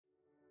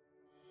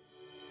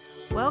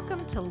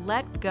Welcome to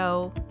Let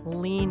Go,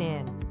 Lean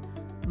In,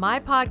 my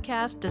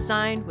podcast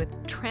designed with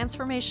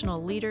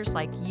transformational leaders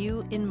like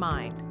you in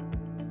mind.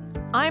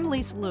 I'm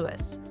Lisa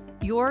Lewis,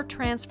 your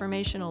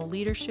transformational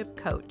leadership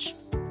coach.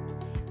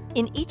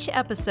 In each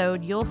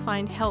episode, you'll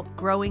find help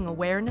growing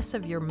awareness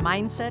of your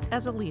mindset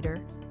as a leader,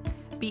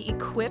 be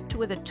equipped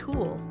with a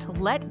tool to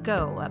let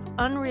go of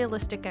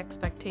unrealistic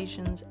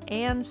expectations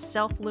and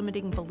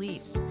self-limiting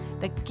beliefs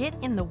that get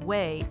in the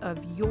way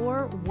of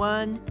your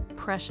one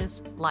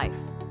precious life.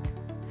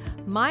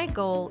 My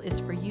goal is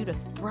for you to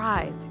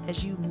thrive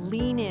as you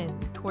lean in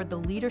toward the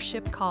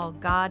leadership call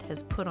God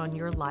has put on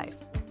your life.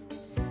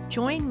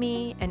 Join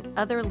me and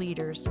other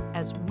leaders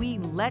as we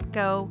let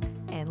go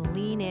and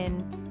lean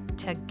in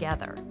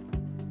together.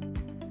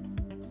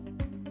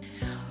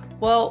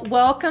 Well,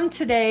 welcome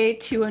today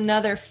to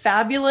another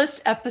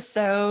fabulous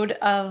episode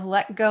of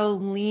Let Go,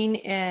 Lean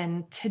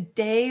In.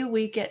 Today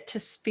we get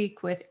to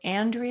speak with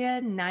Andrea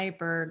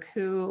Nyberg,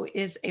 who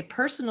is a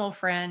personal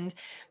friend,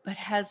 but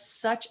has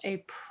such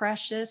a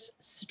precious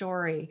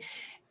story.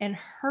 And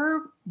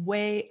her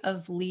way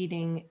of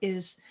leading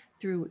is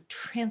through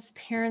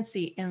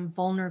transparency and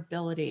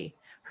vulnerability.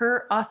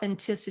 Her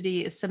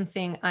authenticity is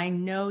something I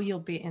know you'll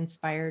be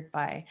inspired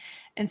by.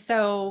 And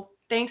so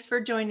thanks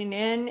for joining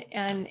in.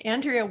 And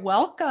Andrea,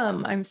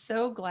 welcome. I'm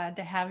so glad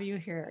to have you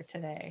here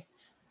today.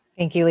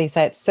 Thank you,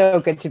 Lisa. It's so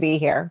good to be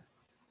here.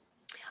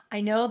 I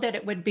know that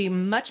it would be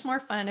much more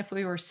fun if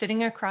we were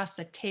sitting across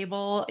the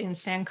table in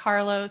San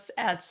Carlos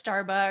at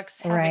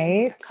Starbucks,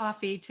 having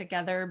coffee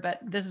together, but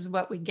this is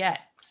what we get.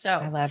 So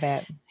I love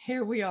it.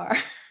 Here we are.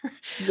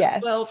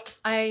 Yes. Well,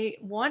 I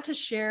want to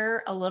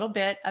share a little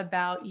bit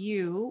about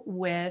you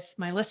with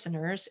my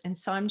listeners. And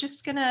so I'm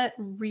just going to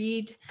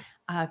read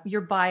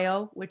your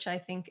bio, which I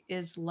think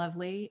is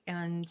lovely.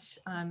 And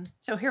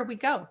so here we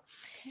go.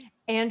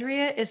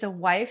 Andrea is a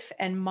wife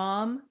and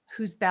mom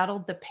who's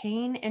battled the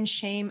pain and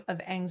shame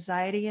of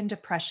anxiety and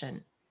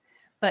depression,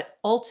 but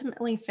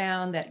ultimately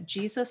found that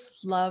Jesus'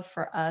 love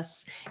for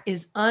us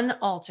is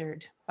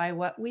unaltered by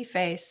what we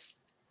face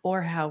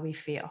or how we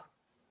feel.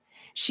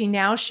 She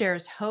now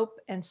shares hope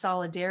and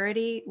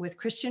solidarity with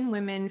Christian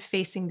women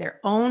facing their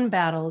own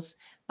battles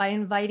by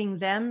inviting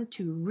them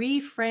to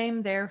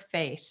reframe their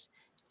faith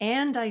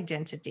and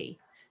identity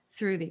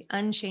through the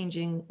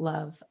unchanging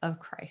love of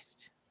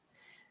Christ.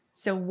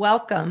 So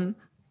welcome,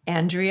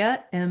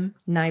 Andrea M.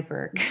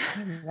 Nyberg.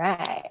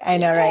 Right. I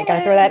know, right? Got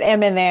to throw that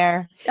M in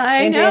there.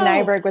 Andrea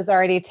Nyberg was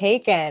already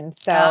taken.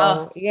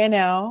 So,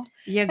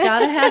 You got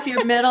to have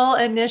your middle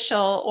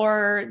initial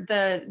or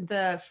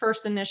the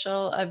first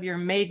initial of your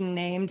maiden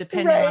name,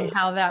 depending on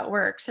how that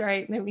works,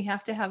 right? Then we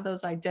have to have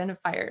those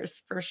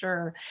identifiers for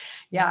sure.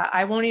 Yeah,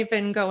 I won't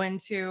even go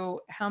into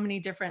how many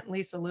different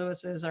Lisa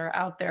Lewises are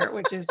out there,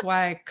 which is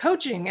why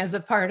coaching is a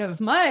part of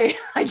my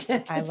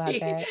identity. I love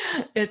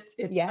it.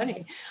 It's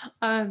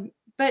funny.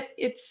 But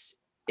it's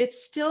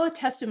still a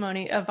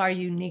testimony of our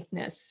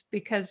uniqueness,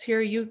 because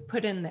here you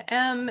put in the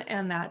M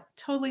and that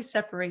totally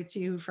separates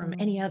you from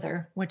any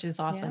other, which is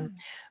awesome.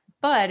 Yeah.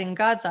 But in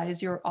God's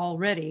eyes, you're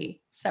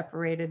already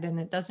separated, and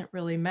it doesn't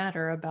really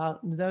matter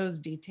about those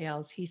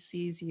details. He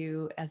sees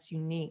you as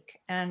unique.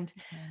 And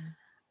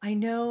I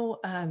know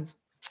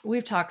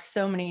we've talked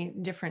so many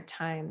different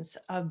times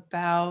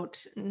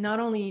about not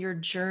only your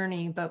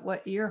journey, but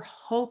what your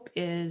hope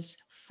is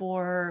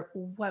for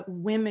what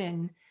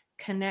women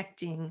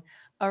connecting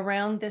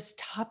around this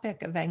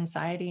topic of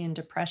anxiety and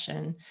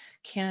depression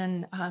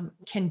can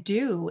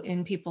do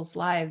in people's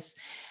lives.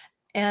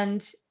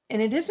 And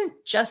it isn't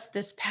just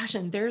this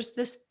passion. There's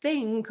this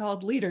thing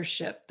called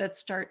leadership that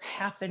starts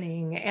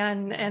happening.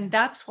 And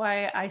that's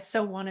why I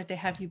so wanted to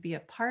have you be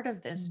a part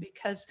of this,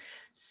 because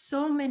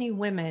so many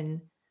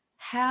women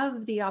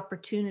have the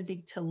opportunity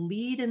to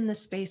lead in the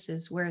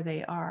spaces where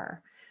they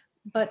are,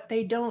 but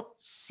they don't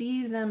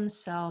see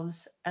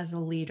themselves as a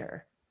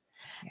leader.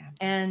 Yeah.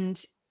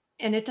 And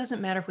it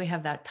doesn't matter if we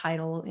have that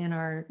title in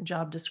our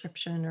job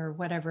description or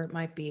whatever it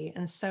might be.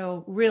 And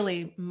so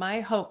really my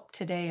hope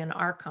today in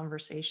our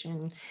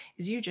conversation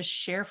is you just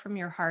share from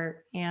your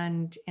heart,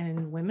 and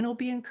women will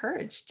be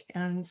encouraged.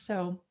 And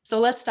so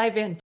let's dive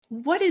in.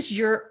 What is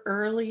your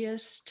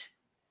earliest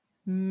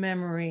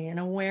memory and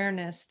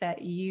awareness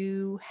that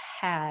you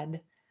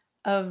had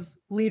of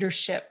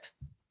leadership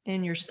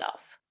in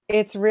yourself?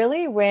 It's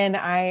really when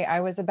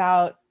I was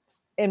about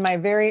in my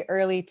very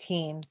early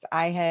teens.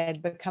 I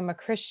had become a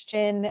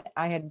Christian.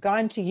 I had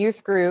gone to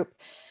youth group.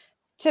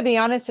 To be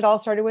honest, it all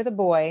started with a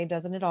boy,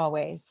 doesn't it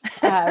always?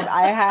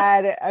 I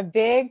had a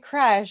big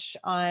crush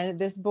on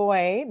this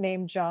boy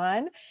named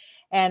John.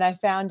 And I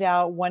found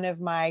out one of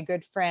my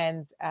good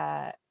friends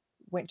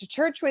went to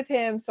church with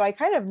him. So I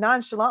kind of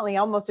nonchalantly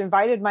almost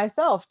invited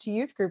myself to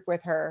youth group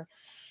with her.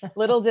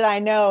 Little did I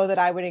know that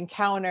I would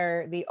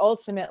encounter the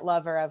ultimate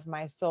lover of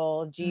my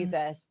soul,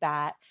 Jesus,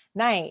 that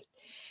night.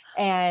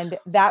 And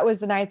that was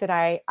the night that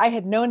I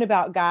had known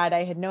about God.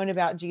 I had known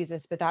about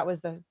Jesus, but that was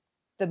the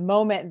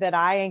moment that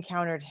I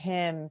encountered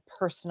him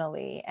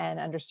personally and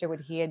understood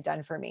what he had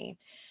done for me.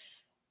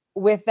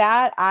 with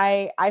that,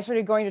 I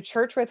started going to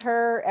church with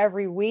her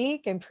every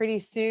week, and pretty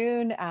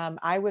soon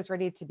I was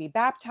ready to be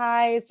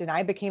baptized, and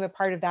I became a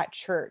part of that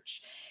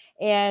church.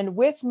 And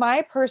with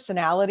my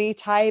personality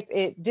type,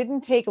 it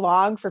didn't take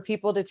long for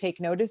people to take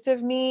notice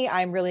of me.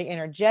 I'm really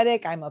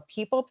energetic. I'm a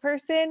people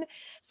person.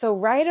 So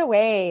right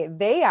away,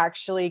 they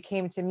actually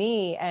came to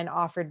me and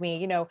offered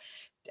me,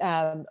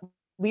 um,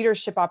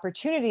 leadership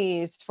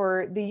opportunities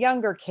for the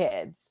younger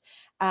kids.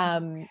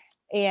 Um,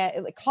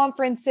 and like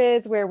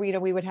conferences where we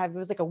would have, it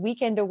was like a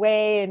weekend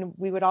away and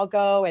we would all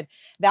go. And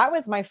that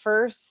was my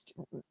first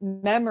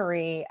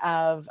memory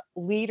of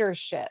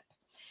leadership.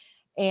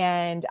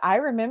 And I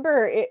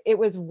remember it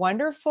was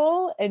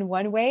wonderful in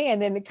one way,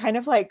 and then kind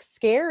of like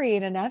scary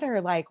in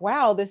another, like,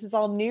 wow, this is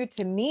all new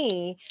to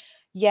me.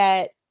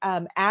 Yet,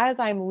 as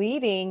I'm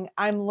leading,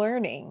 I'm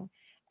learning.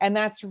 And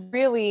that's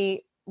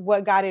really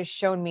what God has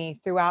shown me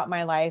throughout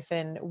my life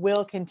and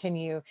will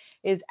continue,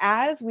 is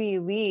as we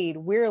lead,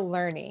 we're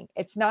learning.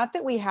 It's not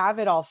that we have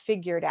it all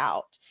figured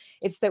out.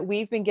 It's that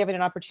we've been given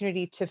an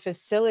opportunity to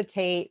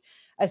facilitate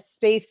a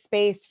safe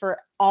space for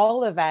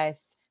all of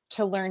us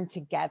to learn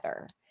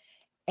together.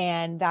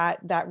 And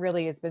that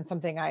really has been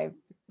something I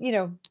you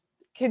know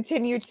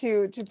continue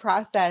to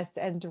process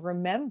and to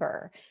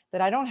remember,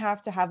 that I don't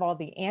have to have all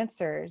the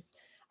answers.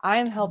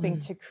 I'm helping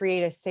Mm. to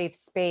create a safe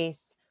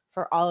space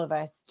for all of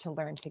us to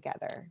learn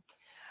together.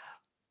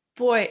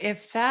 Boy,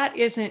 if that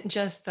isn't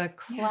just the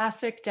Yeah.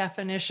 classic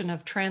definition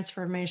of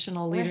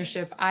transformational Right.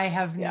 leadership, I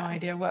have no Yeah.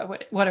 idea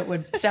what it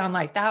would sound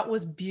like. That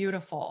was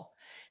beautiful.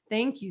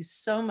 Thank you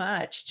so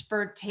much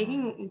for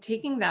Yeah.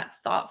 taking that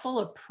thoughtful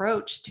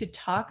approach to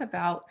talk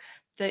about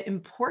the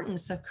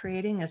importance of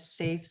creating a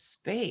safe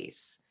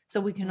space so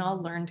we can all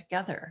Mhm. learn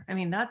together. I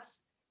mean,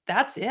 that's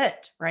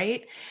it,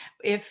 right?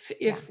 Yeah.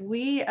 If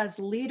we as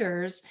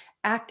leaders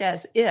act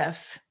as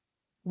if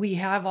we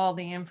have all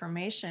the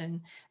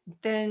information,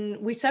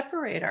 then we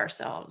separate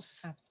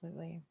ourselves.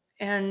 Absolutely.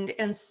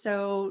 And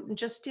so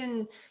just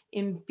in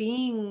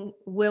being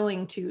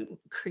willing to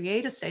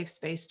create a safe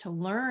space to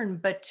learn,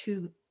 but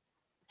to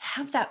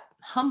have that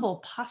humble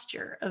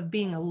posture of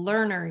being a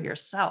learner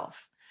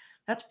yourself,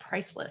 that's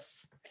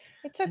priceless.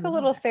 It I took a love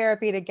little that.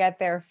 therapy to get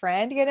there,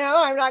 friend.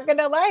 I'm not going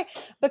to lie,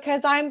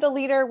 because I'm the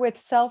leader with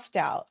self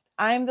doubt.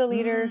 I'm the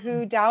leader Mm,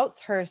 who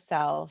doubts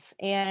herself.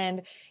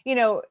 And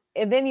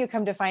then you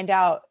come to find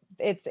out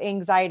it's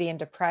anxiety and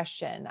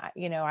depression.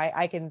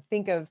 I can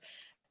think of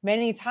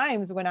many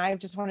times when I've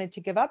just wanted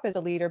to give up as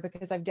a leader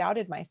because I've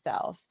doubted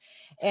myself.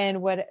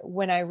 And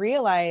when I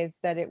realized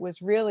that it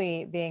was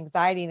really the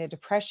anxiety and the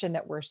depression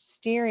that were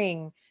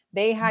steering,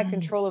 they had mm,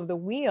 control of the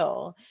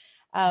wheel.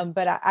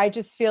 But I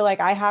just feel like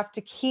I have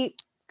to keep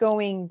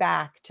going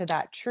back to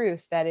that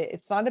truth, that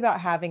it's not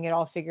about having it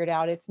all figured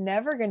out. It's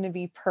never going to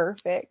be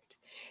perfect.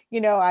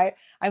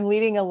 I'm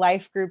leading a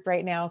life group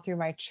right now through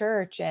my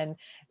church, and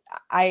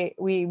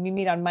we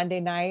meet on Monday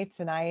nights,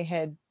 and I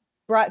had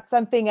brought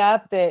something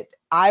up that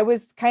I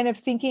was kind of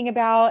thinking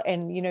about,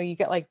 and you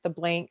get like the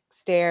blank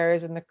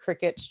stares and the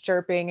crickets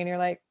chirping, and you're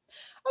like,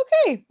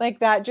 okay, like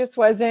that just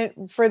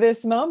wasn't for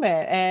this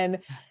moment. And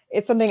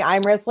it's something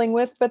I'm wrestling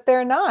with, but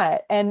they're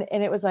not. And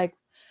it was like,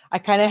 I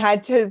kind of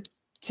had to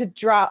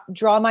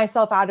draw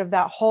myself out of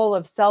that hole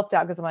of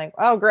self-doubt, because I'm like,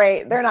 oh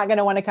great, they're not going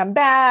to want to come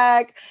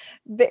back.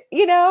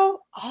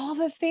 All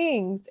the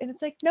things. And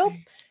it's like, nope,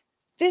 right.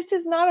 this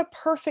is not a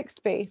perfect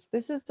space.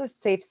 This is the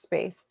safe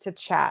space to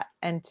chat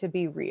and to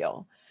be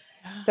real.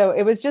 Yeah. So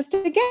it was just,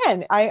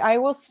 again, I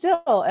will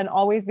still and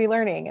always be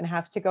learning and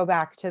have to go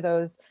back to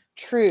those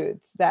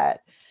truths,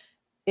 that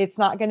it's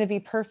not going to be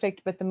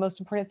perfect, but the most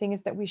important thing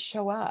is that we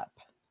show up.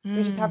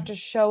 We just have Mm, to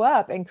show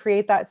up and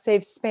create that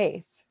safe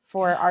space yeah.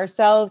 for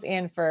ourselves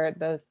and for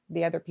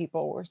the other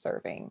people we're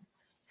serving.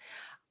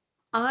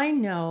 I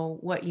know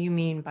what you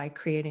mean by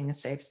creating a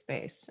safe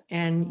space.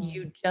 And Mm,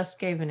 you just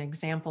gave an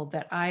example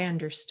that I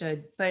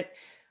understood. But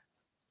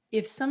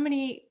if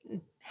somebody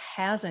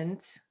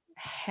hasn't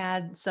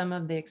had some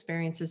of the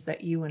experiences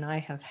that you and I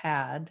have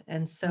had,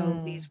 and so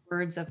mm, these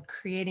words of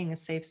creating a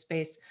safe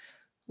space,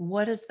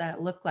 what does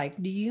that look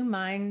like? Do you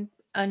mind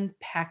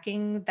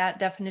unpacking that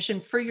definition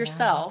for yeah,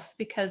 yourself?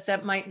 Because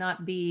that might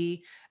not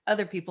be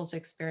other people's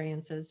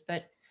experiences,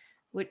 but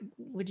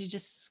would you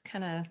just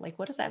kind of like,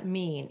 what does that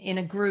mean in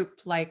a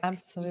group like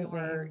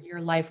absolutely.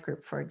 your life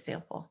group, for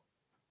example?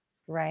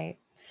 Right.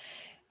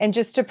 And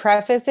just to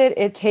preface it,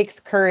 it takes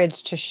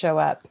courage to show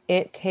up.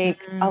 It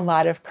takes a Mm,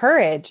 lot of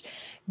courage.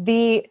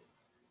 The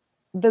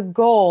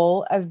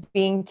goal of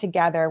being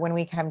together, when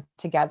we come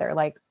together,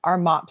 like our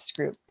MOPS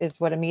group is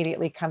what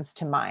immediately comes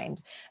to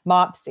mind.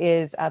 MOPS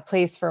is a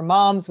place for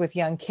moms with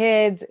young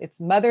kids.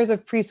 It's Mothers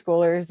of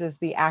Preschoolers is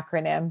the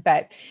acronym,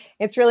 but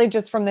it's really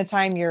just from the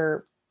time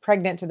you're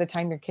pregnant to the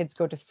time your kids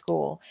go to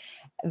school.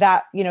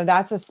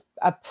 That's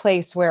a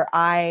place where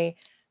I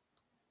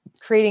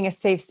creating a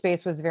safe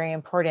space was very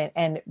important,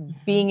 and mhm,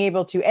 being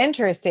able to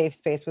enter a safe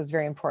space was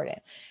very important.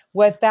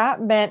 What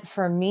that meant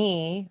for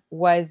me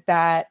was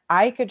that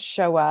I could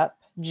show up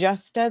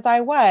just as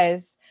I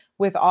was,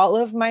 with all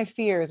of my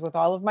fears, with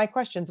all of my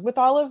questions, with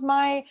all of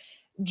my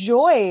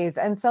joys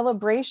and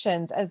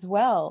celebrations as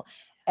well,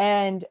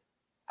 and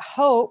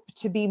hope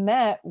to be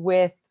met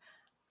with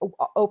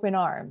open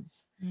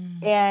arms.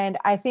 And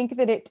I think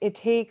that it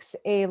takes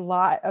a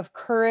lot of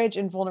courage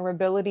and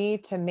vulnerability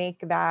to make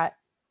that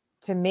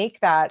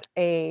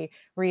a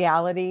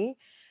reality.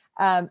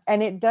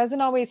 And it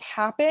doesn't always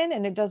happen,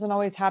 and it doesn't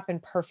always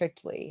happen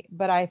perfectly.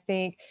 But I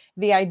think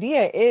the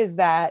idea is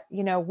that,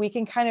 we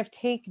can kind of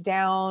take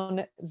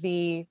down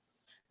the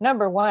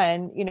number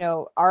one,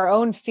 our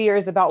own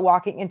fears about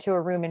walking into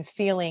a room and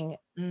feeling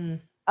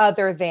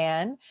other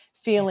than,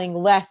 feeling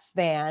less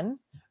than,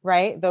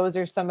 right? Those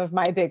are some of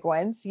my big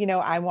ones.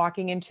 I'm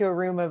walking into a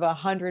room of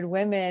 100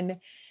 women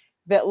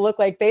that look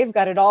like they've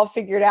got it all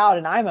figured out,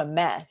 and I'm a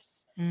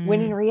mess.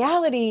 When in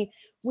reality,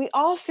 we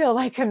all feel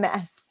like a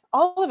mess.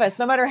 All of us,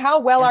 no matter how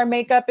well our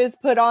makeup is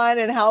put on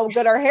and how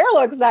good our hair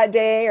looks that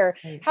day, or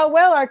how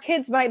well our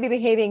kids might be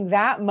behaving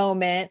that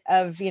moment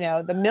of,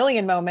 the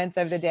million moments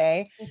of the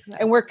day.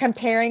 And we're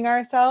comparing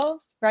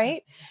ourselves,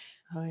 right?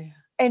 Oh, yeah.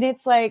 And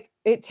it's like,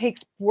 it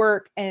takes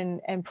work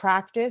and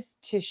practice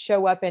to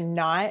show up and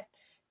not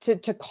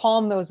to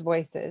calm those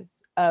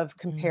voices of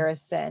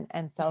comparison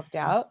and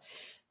self-doubt.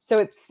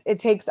 So it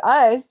takes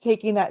us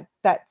taking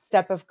that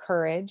step of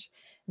courage.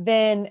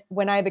 Then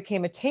when I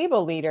became a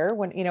table leader,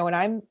 when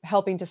I'm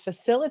helping to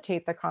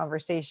facilitate the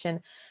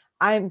conversation,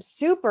 I'm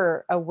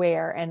super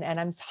aware and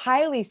I'm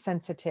highly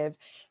sensitive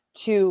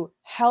to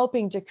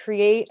helping to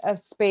create a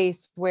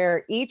space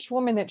where each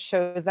woman that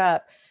shows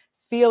up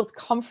feels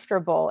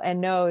comfortable and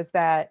knows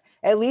that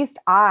at least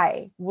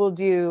I will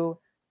do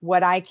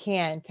what I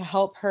can to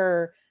help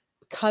her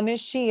come as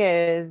she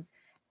is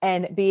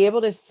and be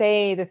able to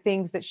say the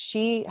things that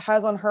she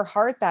has on her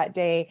heart that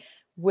day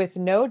with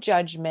no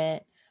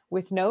judgment,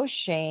 with no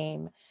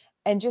shame,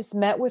 and just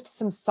met with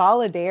some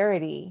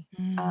solidarity.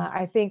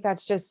 I think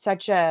that's just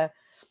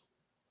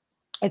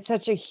it's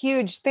such a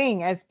huge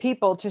thing as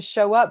people to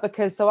show up,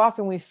 because so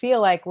often we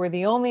feel like we're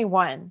the only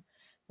one.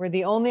 We're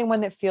the only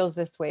one that feels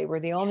this way. We're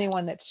the only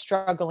one that's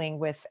struggling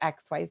with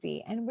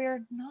XYZ, and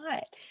we're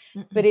not.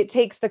 But it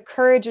takes the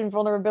courage and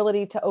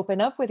vulnerability to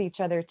open up with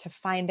each other to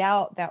find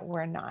out that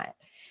we're not.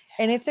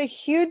 And it's a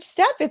huge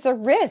step. It's a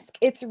risk.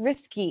 It's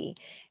risky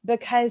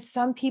because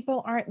some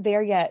people aren't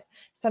there yet.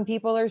 Some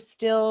people are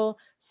still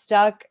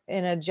stuck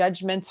in a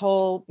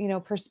judgmental,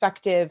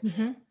 perspective.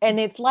 And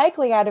it's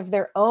likely out of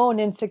their own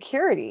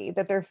insecurity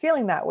that they're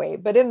feeling that way.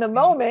 But in the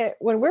moment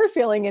when we're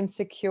feeling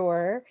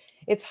insecure,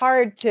 it's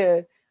hard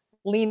to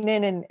lean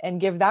in and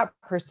give that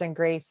person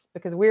grace,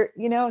 because we're,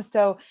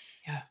 so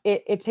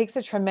it takes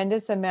a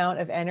tremendous amount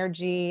of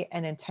energy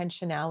and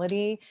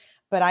intentionality.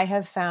 But I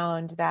have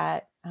found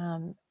that,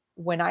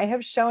 when I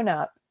have shown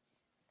up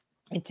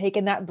and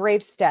taken that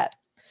brave step,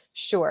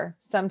 sure,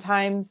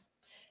 sometimes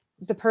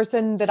the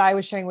person that I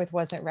was sharing with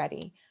wasn't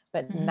ready,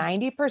 but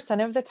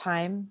 90% of the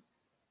time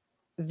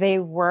they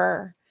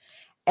were.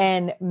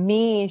 And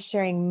me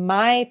sharing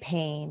my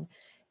pain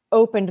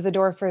opened the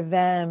door for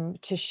them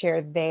to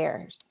share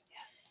theirs.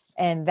 Yes.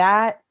 And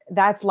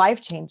that's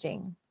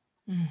life-changing.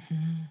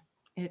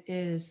 It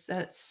is.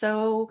 That's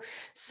so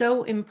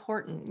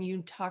important.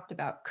 You talked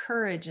about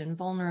courage and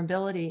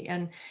vulnerability,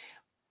 and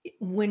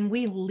when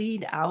we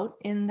lead out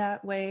in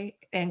that way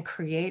and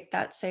create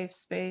that safe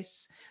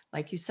space,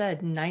 like you said,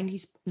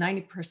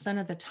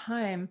 90% of the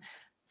time,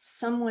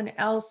 someone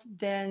else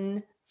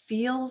then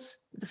feels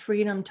the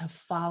freedom to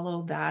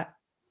follow that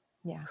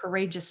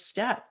courageous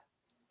step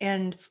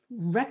and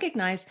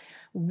recognize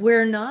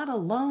we're not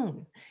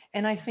alone.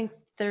 And I think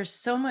there's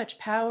so much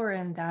power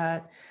in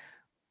that,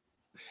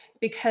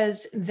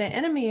 because the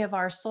enemy of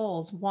our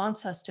souls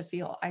wants us to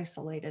feel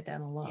isolated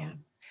and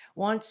alone,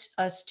 wants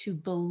us to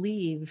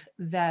believe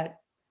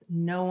that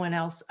no one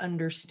else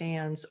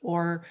understands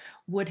or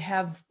would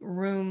have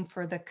room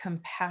for the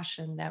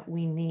compassion that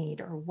we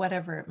need, or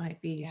whatever it might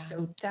be.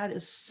 So that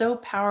is so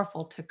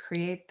powerful to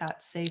create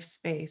that safe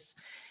space.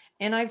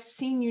 And I've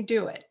seen you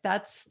do it.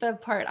 That's the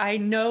part. I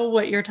know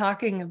what you're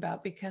talking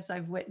about because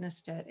I've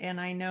witnessed it. And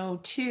I know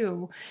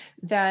too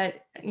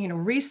that,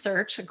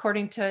 research,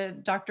 according to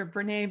Dr.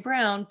 Brene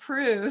Brown,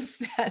 proves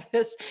that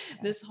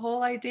this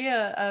whole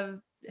idea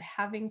of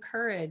having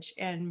courage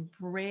and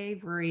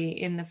bravery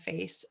in the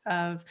face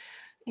of,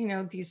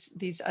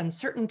 these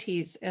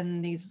uncertainties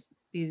and these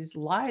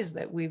lies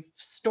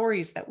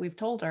stories that we've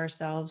told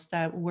ourselves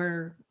that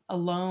we're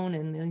alone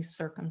in these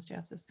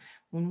circumstances.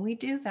 When we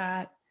do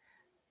that,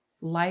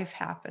 life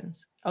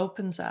happens,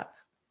 opens up.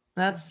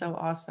 That's so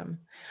awesome.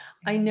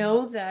 I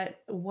know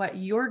that what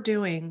you're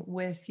doing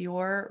with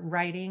your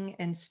writing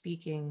and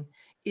speaking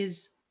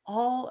is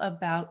all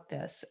about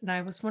this. And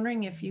I was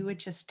wondering if you would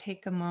just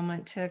take a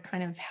moment to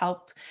kind of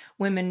help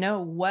women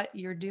know what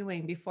you're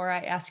doing before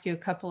I ask you a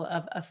couple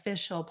of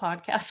official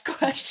podcast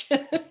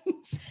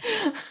questions.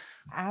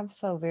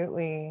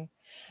 Absolutely.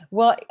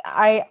 Well,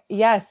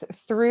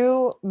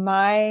 through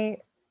my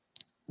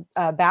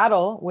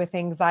battle with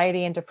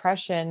anxiety and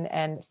depression,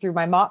 and through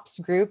my MOPS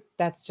group,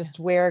 that's just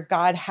where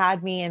God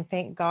had me, and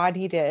thank God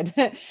he did.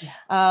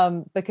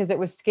 Because it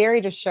was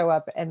scary to show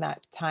up in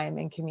that time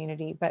in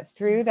community. But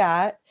through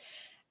that,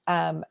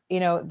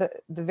 The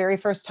very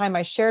first time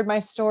I shared my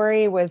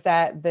story was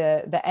at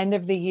the end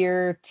of the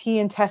year tea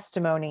and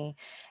testimony,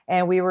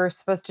 and we were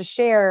supposed to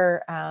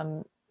share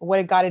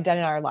what God had done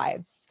in our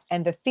lives.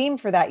 And the theme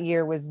for that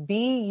year was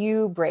 "Be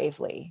You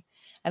Bravely,"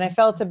 and I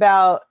felt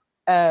about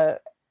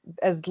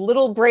as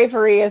little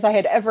bravery as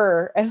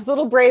as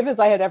little brave as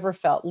I had ever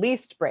felt.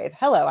 Least brave.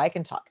 Hello, I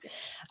can talk.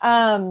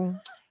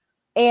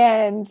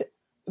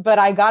 But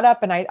I got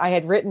up and I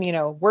had written,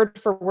 word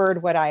for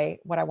word what I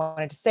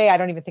wanted to say. I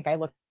don't even think I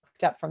looked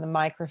up from the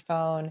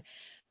microphone,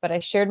 but I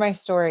shared my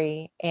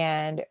story.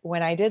 And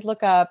when I did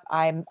look up,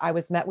 I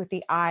was met with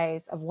the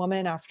eyes of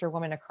woman after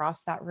woman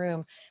across that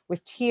room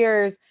with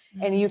tears.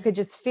 And you could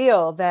just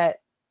feel that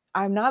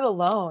I'm not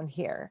alone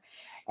here.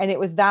 And it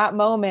was that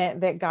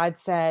moment that God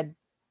said,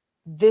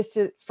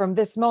 from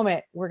this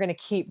moment, we're going to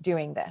keep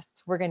doing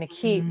this. We're going to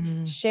keep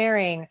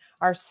sharing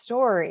our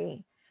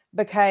story,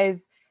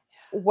 because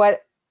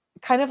what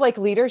kind of like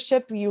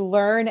leadership you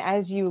learn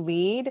as you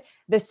lead,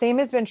 the same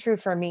has been true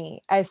for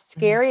me. As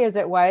scary as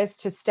it was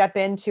to step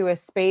into a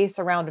space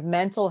around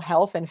mental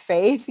health and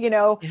faith,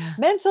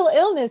 mental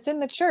illness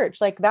in the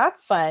church, like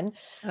that's fun.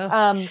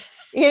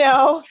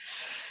 Oh.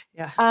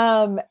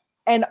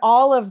 And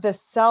all of the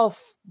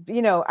self,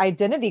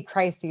 identity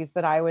crises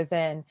that I was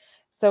in.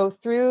 So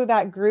through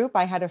that group,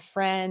 I had a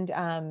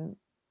friend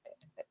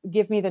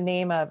give me the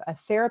name of a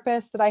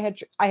therapist that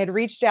I had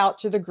reached out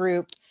to the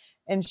group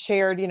and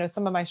shared,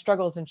 some of my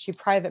struggles, and she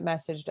private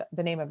messaged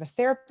the name of a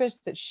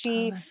therapist that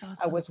she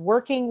awesome. was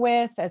working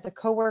with as a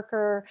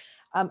coworker.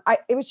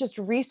 It was just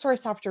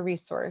resource after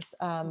resource.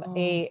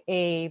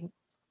 A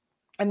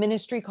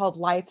ministry called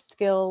Life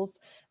Skills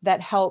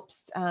that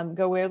helps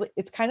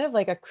it's kind of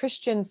like a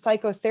Christian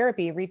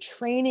psychotherapy,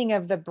 retraining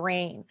of the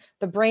brain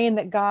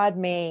that God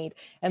made,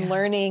 and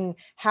learning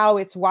how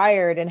it's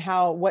wired and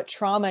what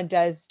trauma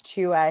does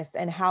to us,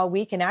 and how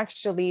we can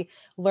actually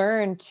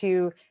learn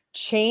to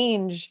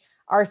change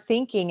our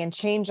thinking and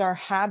change our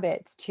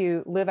habits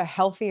to live a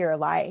healthier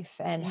life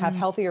and have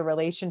healthier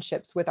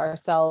relationships with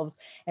ourselves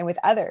and with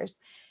others.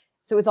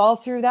 So it was all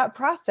through that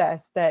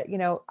process that,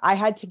 I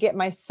had to get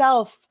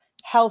myself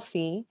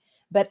healthy.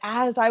 But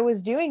as I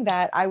was doing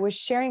that, I was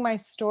sharing my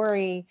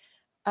story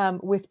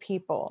with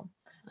people.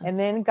 And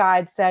then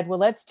God said, well,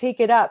 let's take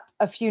it up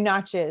a few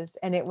notches.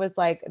 And it was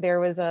like, there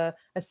was a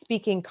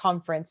speaking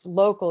conference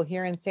local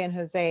here in San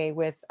Jose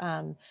with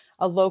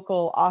a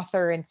local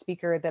author and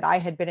speaker that I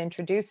had been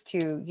introduced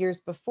to years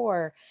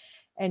before.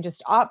 And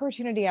just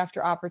opportunity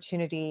after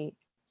opportunity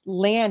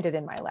landed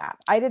in my lap.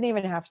 I didn't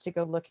even have to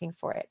go looking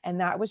for it. And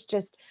that was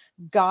just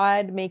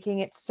God making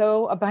it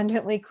so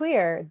abundantly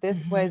clear.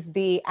 This was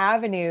the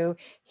avenue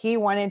he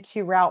wanted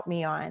to route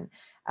me on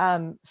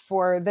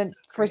for the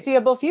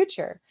foreseeable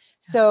future.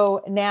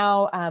 So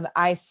now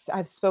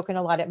I've spoken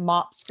a lot at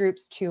MOPS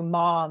groups to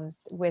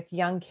moms with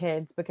young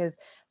kids, because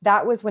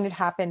that was when it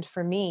happened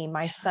for me.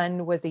 My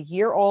son was a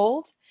year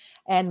old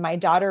and my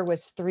daughter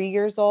was 3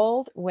 years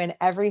old when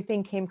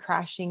everything came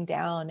crashing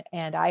down.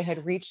 And I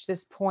had reached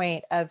this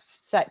point of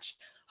such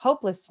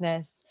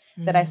hopelessness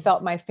that I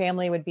felt my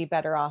family would be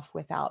better off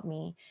without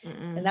me.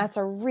 And that's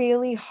a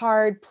really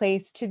hard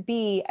place to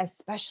be,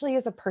 especially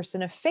as a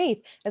person of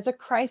faith, as a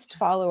Christ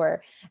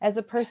follower, as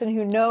a person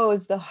who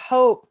knows the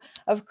hope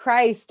of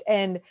Christ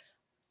and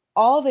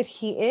all that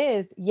he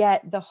is,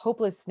 yet the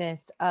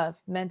hopelessness of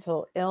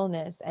mental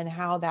illness and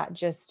how that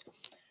just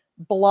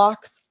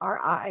blocks our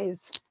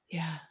eyes.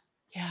 Yeah.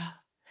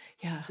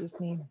 Excuse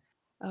me.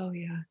 Oh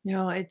yeah.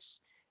 No,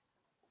 it's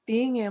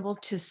being able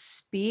to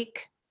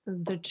speak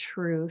the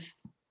truth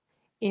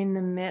in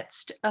the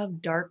midst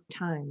of dark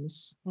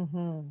times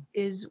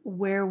is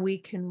where we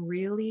can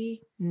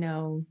really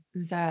know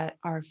that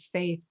our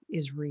faith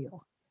is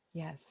real.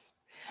 Yes.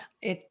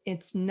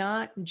 It's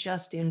not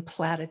just in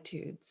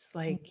platitudes,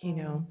 like,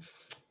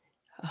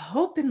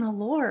 hope in the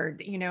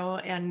Lord,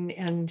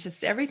 and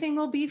just everything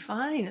will be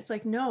fine. It's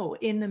like, no,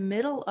 in the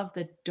middle of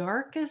the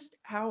darkest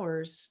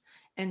hours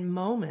and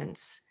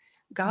moments,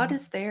 God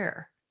is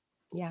there.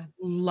 Yeah.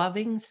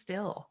 Loving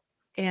still.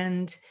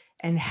 And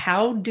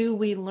how do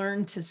we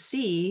learn to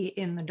see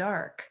in the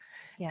dark?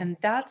 Yes. And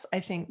that's, I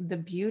think, the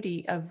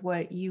beauty of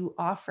what you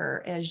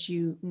offer as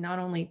you not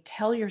only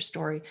tell your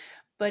story,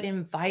 but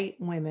invite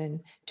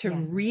women to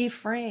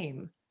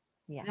reframe.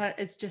 Yeah.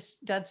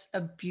 That's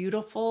a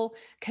beautiful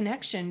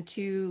connection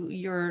to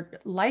your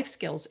life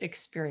skills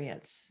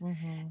experience.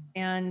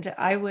 And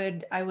I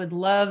would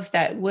love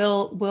that.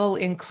 We'll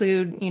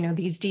include,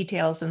 these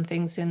details and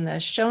things in the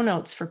show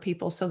notes for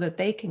people so that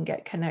they can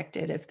get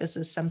connected if this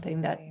is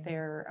something that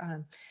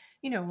they're,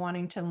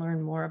 wanting to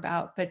learn more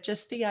about. But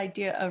just the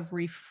idea of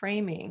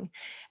reframing.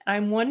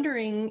 I'm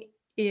wondering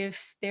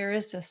if there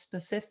is a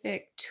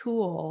specific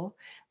tool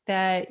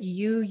that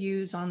you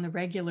use on the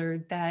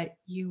regular that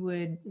you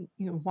would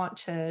want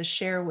to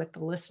share with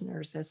the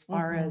listeners, as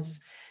far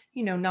as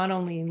not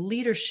only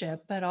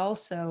leadership, but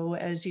also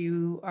as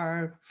you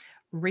are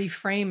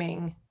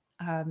reframing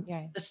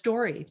the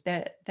story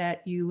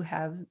that you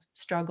have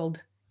struggled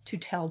to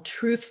tell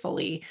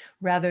truthfully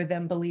rather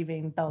than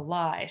believing the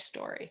lie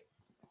story.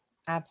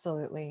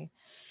 Absolutely.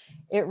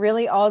 It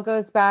really all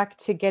goes back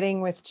to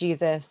getting with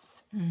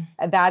Jesus. Mm.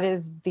 That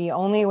is the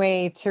only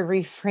way to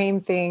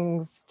reframe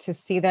things, to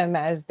see them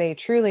as they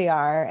truly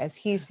are, as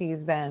he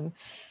sees them.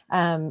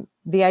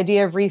 The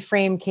idea of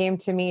reframe came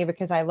to me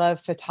because I love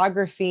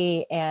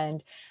photography,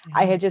 and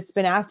I Yeah. had just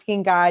been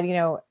asking God,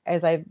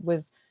 as I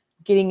was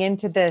getting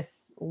into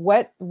this,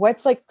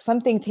 what's like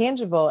something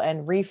tangible,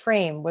 and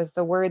reframe was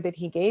the word that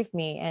he gave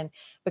me. And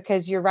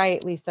because you're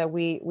right, Lisa,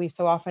 we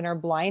so often are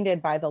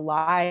blinded by the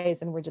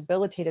lies, and we're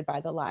debilitated by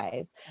the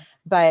lies.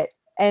 But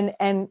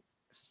and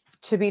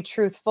to be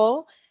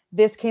truthful,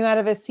 this came out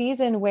of a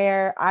season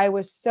where I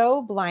was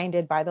so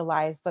blinded by the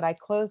lies that I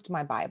closed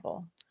my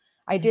Bible.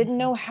 I didn't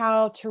Mhm. know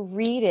how to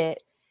read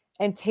it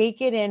and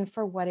take it in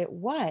for what it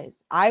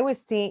was. I was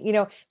seeing,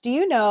 do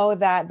you know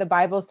that the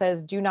Bible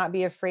says, do not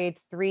be afraid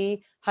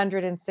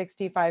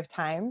 365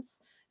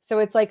 times? So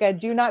it's like a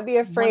do not be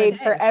One a afraid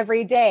for day.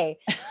 every day.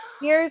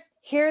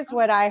 Here's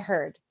what I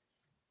heard.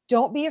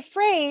 Don't be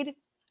afraid.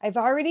 I've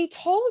already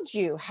told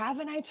you.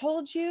 Haven't I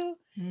told you?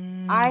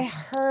 I Mm.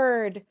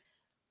 heard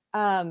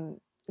um,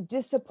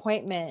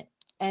 disappointment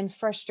and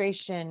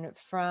frustration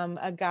from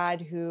a God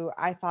who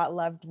I thought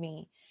loved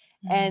me.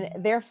 And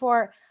Mm.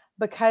 therefore,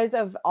 because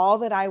of all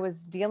that I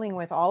was dealing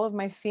with, all of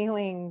my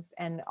feelings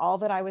and all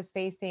that I was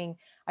facing,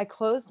 I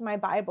closed my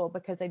Bible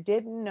because I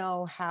didn't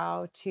know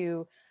how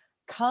to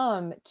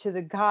come to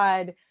the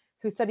God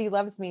who said he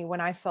loves me when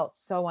I felt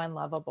so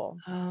unlovable.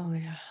 Oh,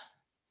 yeah.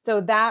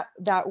 So that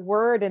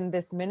word in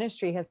this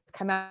ministry has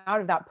come out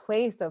of that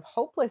place of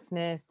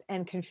hopelessness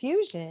and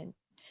confusion.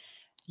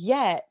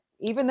 Yet,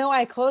 even though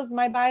I closed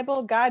my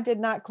Bible, God did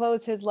not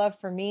close his love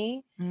for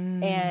me.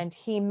 Mm. And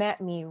he met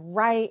me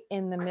right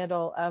in the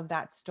middle of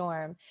that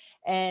storm.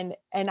 And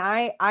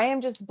I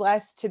am just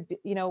blessed to be,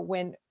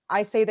 when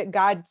I say that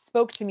God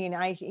spoke to me,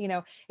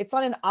 and it's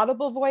not an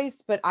audible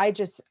voice, but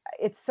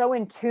it's so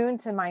in tune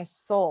to my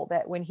soul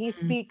that when he Mm.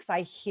 speaks,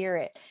 I hear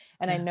it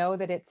and I Yeah. know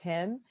that it's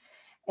him.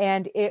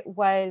 And it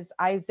was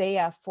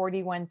Isaiah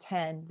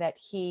 41:10 that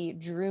he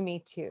drew me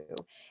to.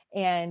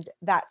 And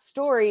that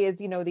story is,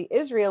 the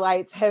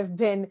Israelites have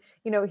been,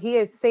 he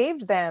has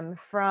saved them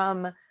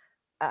from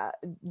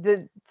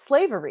the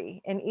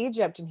slavery in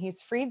Egypt, and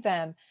he's freed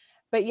them.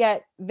 But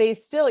yet they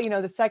still,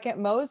 the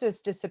second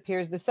Moses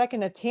disappears, the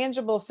second a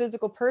tangible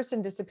physical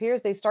person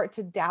disappears, they start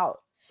to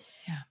doubt.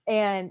 Yeah.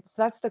 And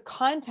so that's the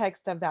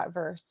context of that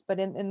verse. But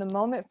in the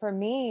moment for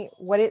me,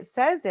 what it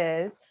says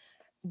is,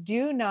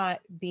 do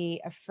not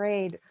be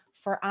afraid,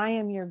 for I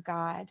am your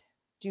God.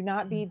 Do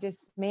not Mm. be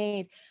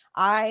dismayed.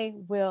 I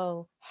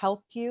will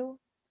help you.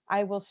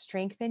 I will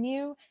strengthen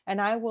you, and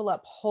I will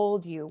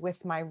uphold you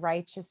with my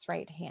righteous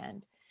right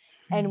hand.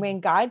 And Mm. when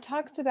God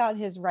talks about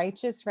his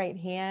righteous right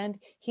hand,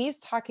 he's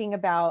talking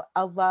about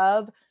a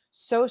love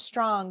so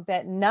strong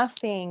that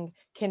nothing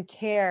can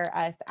tear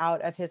us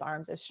out of his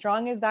arms. As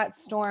strong as that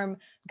storm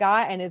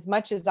got, and as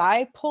much as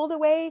I pulled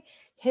away,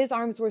 his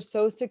arms were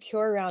so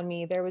secure around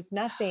me. There was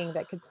nothing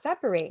that could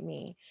separate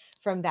me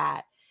from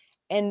that.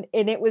 And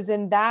it was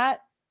in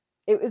that,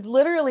 it was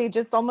literally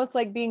just almost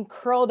like being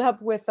curled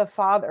up with a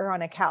father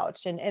on a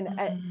couch. And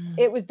Mm.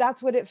 it was,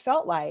 that's what it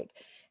felt like.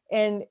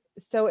 And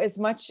so as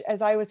much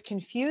as I was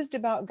confused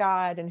about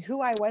God and who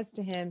I was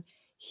to him,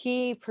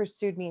 he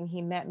pursued me and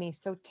he met me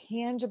so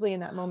tangibly in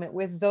that moment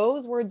with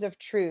those words of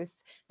truth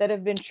that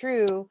have been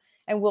true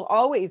and will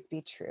always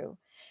be true.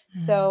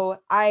 Mm. So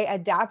I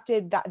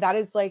adapted that. That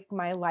is like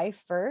my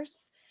life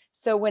verse.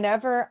 So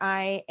whenever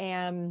I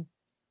am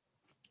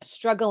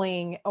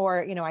struggling,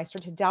 or I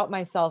start to doubt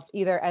myself,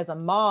 either as a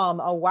mom,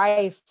 a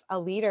wife, a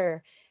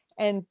leader.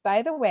 And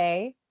by the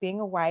way,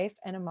 being a wife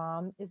and a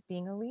mom is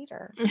being a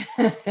leader.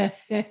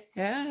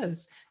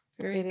 Yes.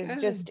 Very It is good.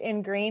 just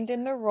ingrained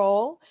in the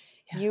role.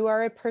 Yeah. You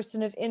are a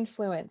person of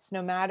influence,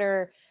 no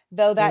matter,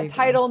 though There that you go.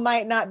 title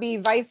might not be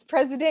vice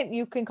president,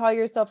 you can call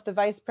yourself the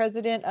vice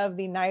president of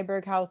the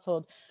Nyberg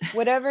household.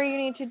 Whatever you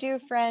need to do,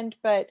 friend,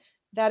 but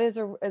that is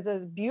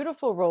a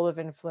beautiful role of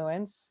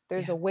influence.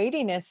 There's Yeah. a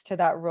weightiness to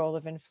that role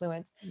of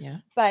influence. Yeah.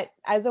 But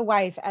as a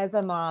wife, as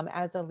a mom,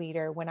 as a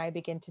leader, when I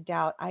begin to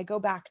doubt, I go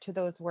back to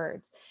those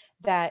words,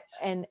 that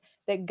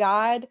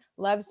God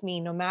loves me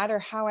no matter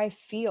how I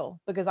feel,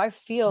 because I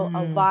feel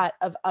a Mm. lot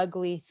of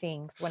ugly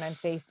things when I'm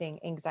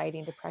facing anxiety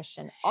and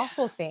depression,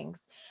 awful things.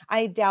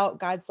 I doubt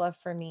God's love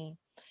for me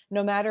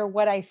no matter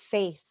what I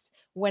face.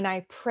 When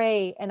I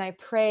pray and I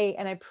pray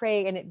and I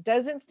pray, and it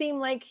doesn't seem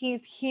like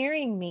he's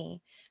hearing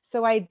me,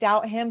 so I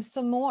doubt him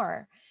some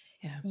more.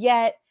 Yeah.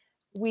 Yet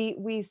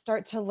we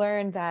start to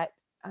learn that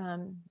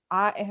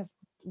I have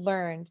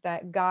learned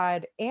that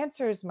God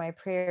answers my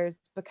prayers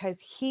because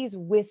he's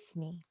with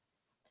me.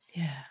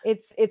 Yeah.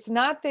 It's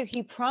not that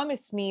he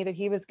promised me that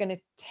he was going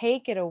to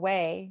take it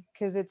away,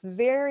 because it's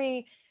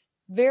very,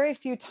 very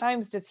few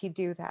times does he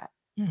do that.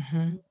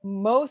 Mm-hmm.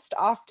 Most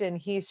often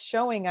he's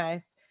showing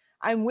us,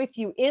 I'm with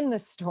you in the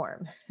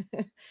storm.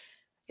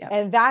 Yep.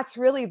 And that's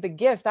really the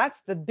gift. That's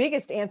the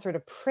biggest answer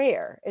to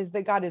prayer, is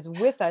that God is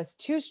with us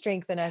to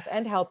strengthen us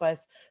and Yes. help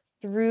us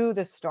through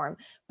the storm.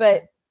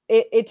 But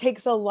Right. it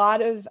takes a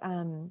lot of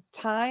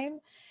time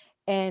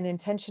and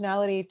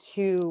intentionality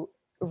to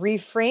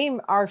reframe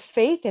our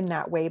faith in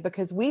that way,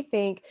 because we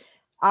think,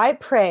 I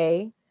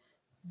pray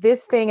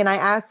this thing and I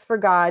ask for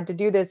God to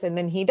do this and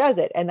then he does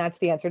it. And that's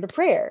the answer to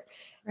prayer.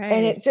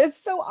 And Right. it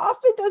just so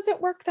often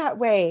doesn't work that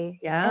way.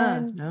 Yeah.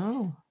 And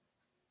No.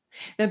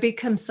 It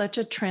becomes such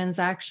a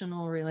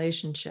transactional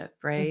relationship,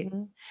 right?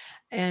 mhm.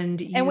 And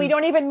And we you,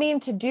 don't even mean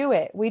to do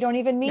it. We don't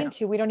even mean no.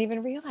 to. We don't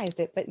even realize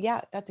it. But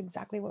yeah, that's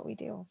exactly what we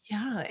do.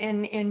 Yeah,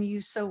 and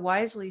you so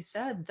wisely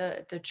said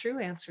the true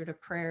answer to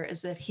prayer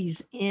is that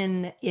he's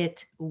in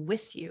it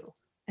with you.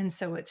 And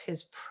so it's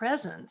his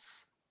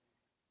presence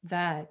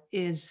that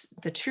is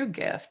the true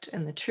gift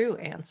and the true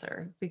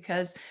answer,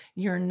 because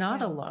you're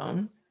not Yeah.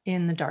 alone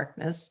in the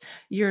darkness.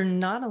 You're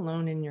not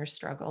alone in your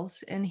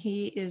struggles, and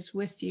he is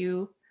with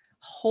you,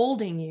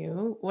 holding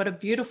you. What a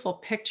beautiful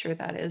picture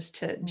that is,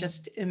 to Mm.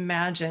 just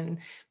imagine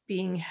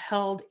being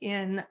held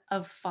in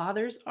a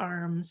father's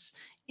arms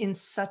in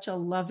such a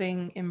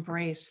loving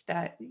embrace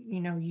that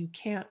you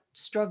can't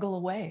struggle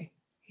away.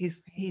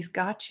 He's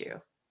got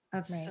you.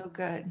 That's Right. so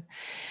good.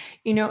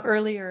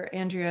 Earlier,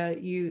 Andrea,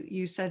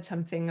 you said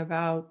something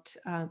about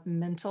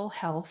mental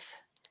health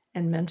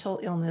and mental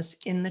illness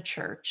in the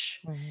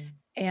church, Mhm.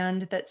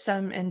 and that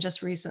and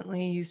just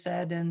recently you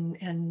said,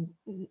 and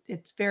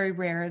it's very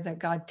rare that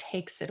God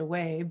takes it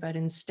away, but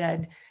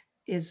instead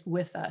is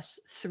with us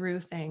through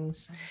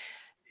things.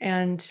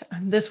 And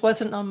this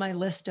wasn't on my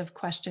list of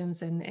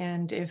questions,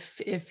 and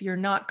if you're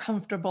not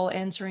comfortable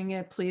answering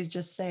it, please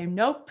just say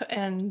nope,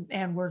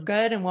 and we're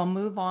good, and we'll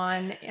move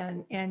on.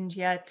 And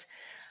yet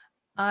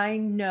I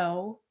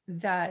know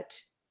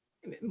that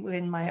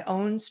in my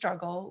own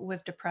struggle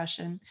with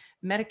depression,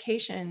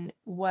 medication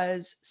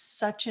was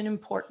such an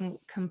important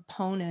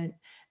component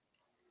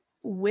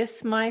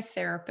with my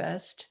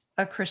therapist,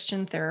 a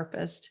Christian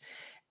therapist,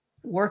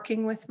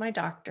 working with my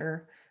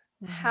doctor.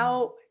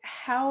 Mhm.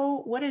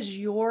 What is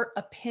your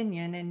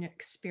opinion and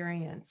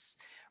experience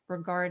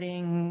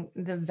regarding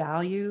the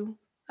value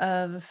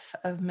of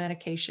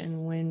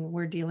medication when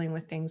we're dealing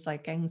with things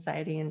like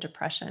anxiety and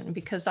depression?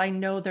 Because I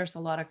know there's a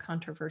lot of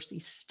controversy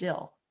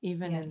still,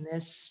 even in Yes.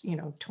 this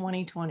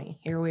 2020.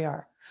 Here we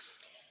are.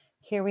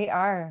 Here we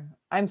are.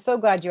 I'm so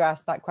glad you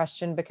asked that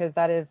question, because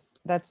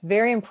that's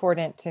very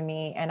important to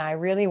me. And I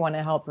really want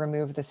to help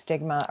remove the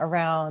stigma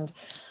around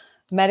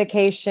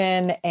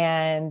medication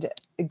and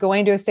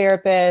going to a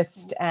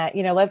therapist.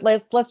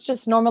 Let's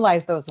just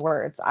normalize those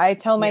words. I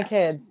tell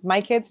Yes. my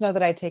kids know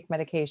that I take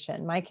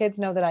medication. My kids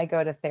know that I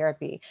go to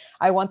therapy.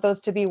 I want those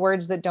to be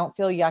words that don't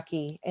feel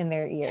yucky in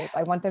their ears.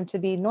 I want them to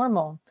be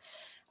normal.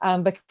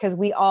 Because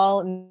we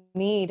all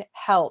need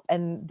help,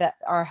 and that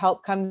our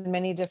help comes in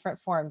many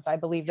different forms. I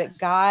believe that Yes.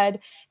 God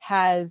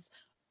has,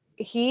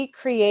 he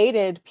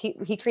created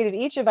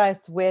each of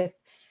us with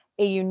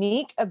a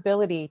unique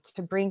ability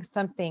to bring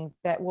something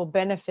that will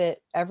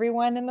benefit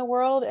everyone in the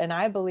world. And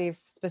I believe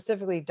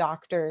specifically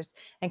doctors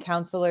and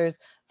counselors,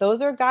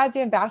 those are God's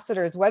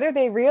ambassadors, whether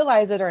they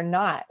realize it or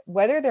not,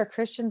 whether they're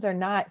Christians or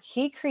not.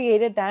 He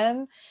created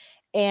them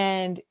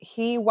and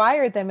he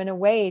wired them in a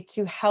way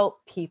to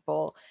help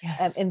people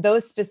Yes. in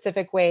those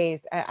specific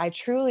ways. I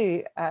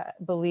truly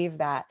believe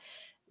that.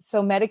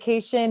 So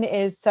medication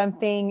is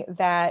something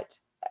that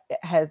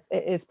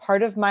is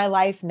part of my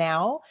life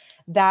now.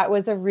 That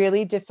was a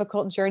really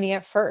difficult journey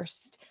at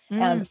first.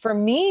 Mm, For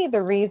me,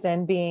 the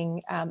reason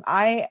being,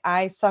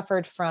 I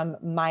suffered from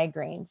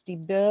migraines,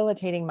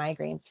 debilitating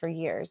migraines for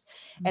years,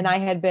 and mm, I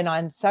had been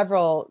on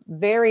several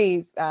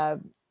very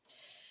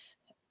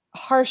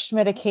harsh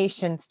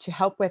medications to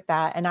help with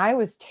that. And I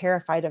was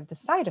terrified of the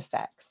side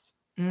effects.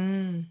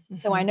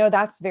 So I mhm. know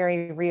that's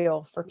very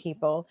real for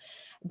people.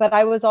 But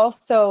I was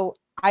also,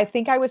 I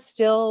think I was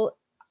still,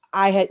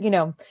 I had,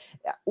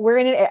 we're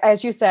in it,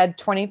 as you said,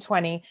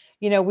 2020,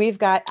 we've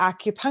got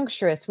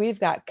acupuncturists, we've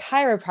got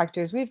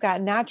chiropractors, we've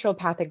got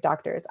naturopathic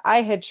doctors.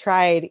 I had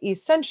tried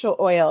essential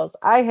oils.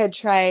 I had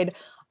tried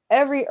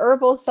every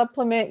herbal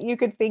supplement you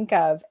could think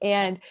of.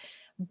 And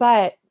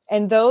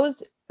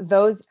those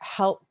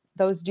help,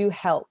 those do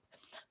help.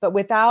 But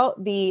without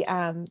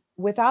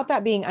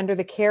that being under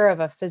the care of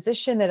a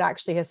physician that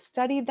actually has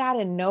studied that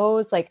and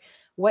knows like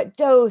what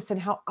dose and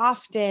how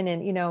often,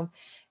 and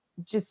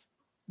just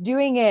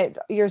doing it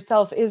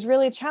yourself is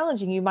really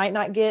challenging. You might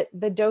not get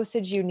the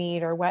dosage you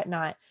need or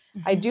whatnot.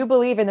 I Mhm. do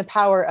believe in the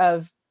power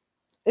of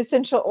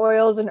essential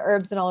oils and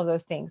herbs and all of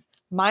those things.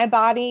 My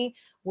body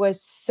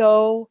was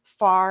so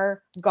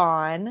far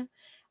gone.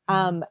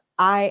 Mm,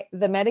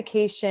 The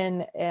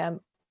medication,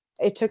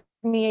 it took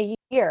me a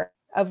year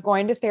of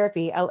going to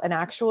therapy, an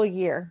actual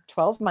year,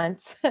 12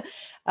 months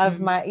of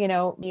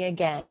mm, me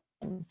again.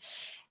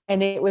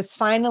 And it was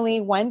finally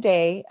one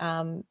day,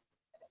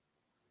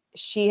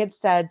 she had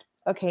said,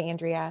 okay,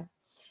 Andrea,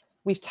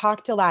 we've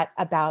talked a lot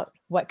about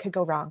what could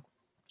go wrong.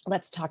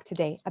 Let's talk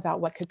today about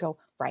what could go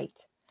right.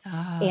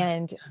 ah,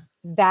 And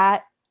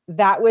that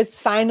that was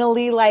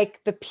finally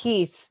like the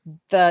piece,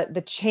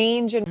 the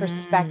change in mm,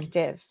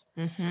 perspective,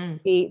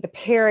 mhm. the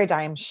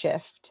paradigm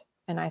shift.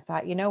 And I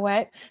thought, you know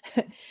what?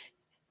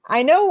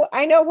 I know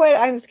what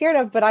I'm scared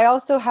of, but I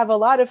also have a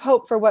lot of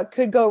hope for what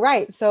could go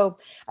right. So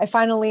I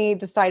finally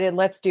decided,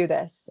 let's do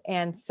this.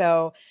 And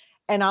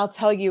I'll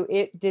tell you,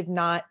 it did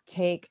not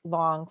take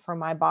long for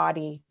my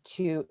body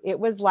to, it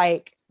was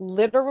like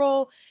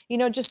literal,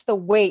 just the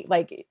weight,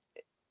 like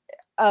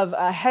of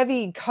a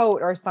heavy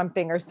coat or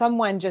something, or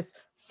someone just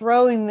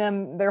throwing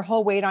their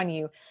whole weight on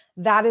you.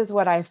 That is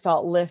what I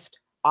felt lift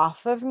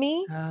off of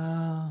me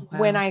Oh,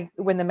 when wow.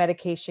 when the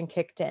medication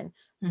kicked in.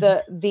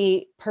 Mhm.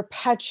 The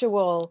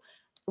perpetual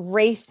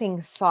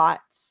racing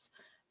thoughts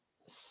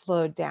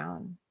slowed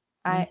down.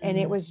 And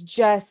it Mhm. was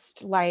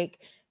just like,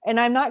 and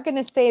I'm not going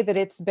to say that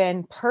it's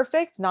been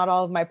perfect. Not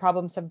all of my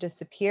problems have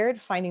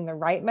disappeared. Finding the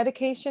right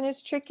medication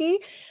is tricky.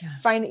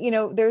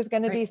 Yeah. There's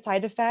going to Right. be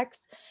side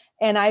effects.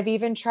 And I've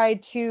even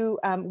tried to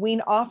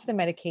wean off the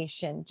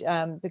medication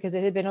because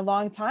it had been a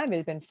long time. It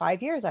had been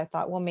 5 years. I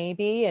thought, well,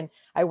 maybe. And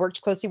I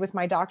worked closely with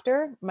my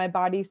doctor. My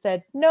body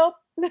said, nope,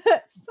 Not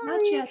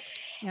sorry. yet.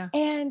 Yeah.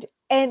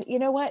 And you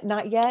know what?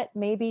 Not yet,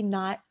 maybe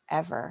not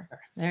ever.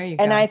 There you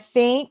And go. I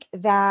think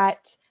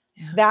that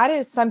Yeah. that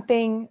is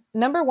something,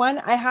 number one,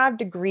 I have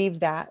to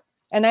grieve that.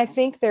 And I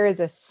think there is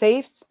a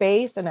safe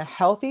space and a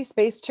healthy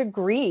space to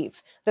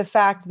grieve the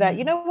fact that,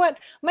 you Mhm. know what,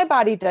 my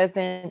body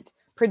doesn't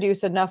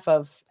produce enough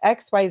of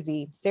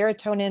XYZ,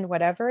 serotonin,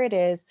 whatever it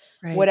is,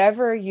 Right.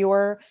 whatever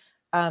your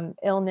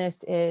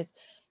illness is.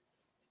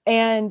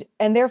 And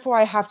therefore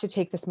I have to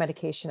take this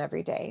medication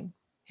every day.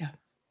 Yeah.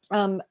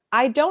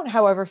 I don't,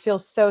 however, feel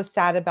so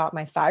sad about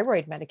my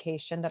thyroid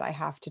medication that I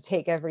have to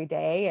take every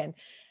day. And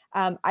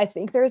I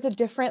think there's a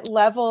different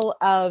level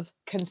of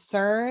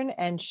concern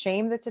and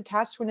shame that's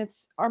attached when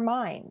it's our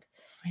mind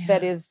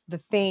that Yeah. is the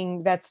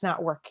thing that's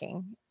not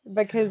working, Yeah.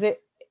 because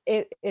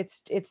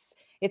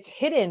it's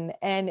hidden,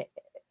 and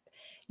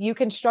you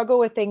can struggle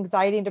with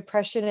anxiety and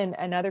depression,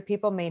 and other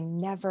people may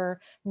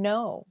never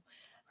know.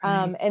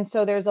 Right. And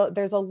so there's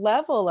a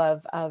level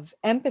of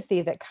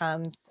empathy that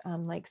comes,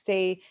 like,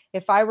 say,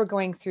 if I were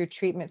going through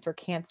treatment for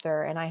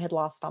cancer and I had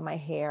lost all my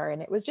hair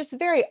and it was just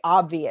very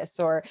obvious,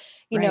 or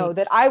Right.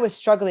 that I was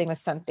struggling with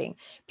something,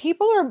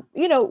 people are,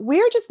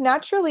 we're just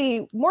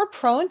naturally more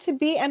prone to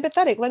be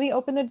empathetic. Let me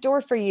open the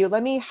door for you,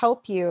 let me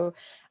help you.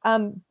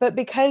 But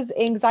because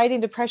anxiety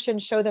and depression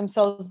show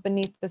themselves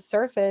beneath the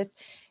surface,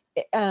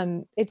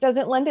 it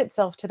doesn't lend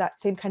itself to that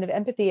same kind of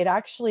empathy. It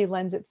actually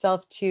lends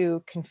itself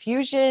to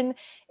confusion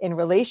in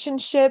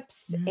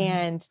relationships Mm.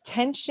 and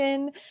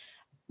tension,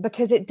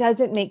 because it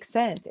doesn't make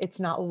sense.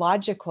 It's not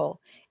logical.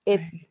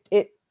 It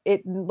Right.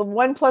 it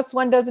 1 plus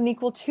 1 doesn't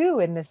equal 2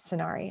 in this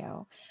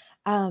scenario.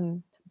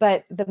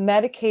 But the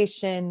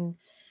medication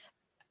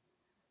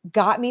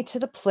got me to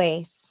the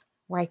place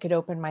where I could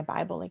open my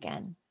Bible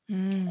again,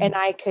 and Mm.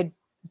 I could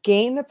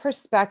gain the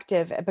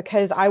perspective,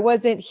 because I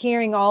wasn't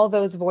hearing all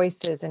those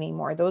voices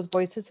anymore. Those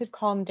voices had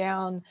calmed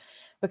down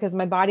because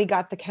my body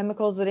got the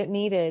chemicals that it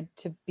needed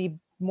to be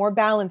more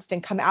balanced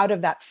and come out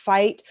of that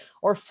fight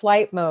or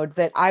flight mode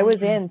that I was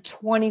Mm. in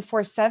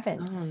 24/7.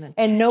 Oh, and the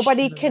And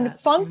nobody tension of can that.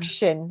 Yeah.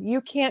 function. You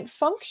can't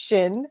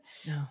function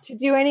No. to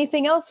do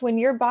anything else when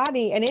your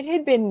body, and it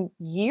had been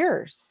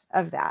years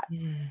of that.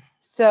 Mm.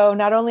 So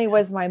not only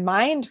was my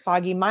mind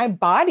foggy, my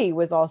body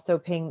was also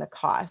paying the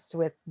cost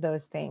with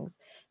those things.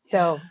 Yeah.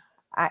 So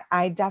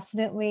I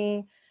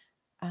definitely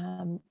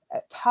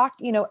talk,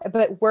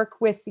 but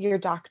work with your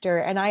doctor.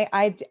 And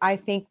I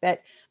think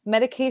that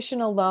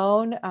medication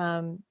alone,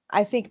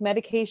 I think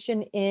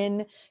medication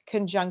in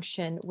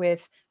conjunction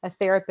with a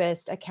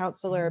therapist, a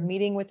counselor, Mhm.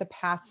 meeting with a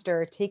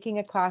pastor, taking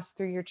a class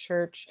through your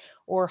church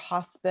or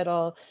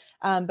hospital,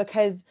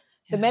 because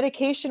the Yeah.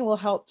 medication will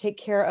help take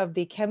care of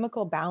the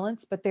chemical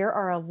balance, but there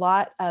are a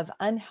lot of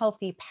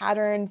unhealthy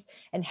patterns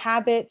and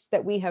habits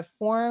that we have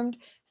formed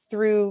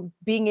through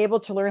being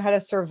able to learn how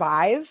to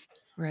survive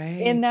in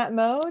Right. that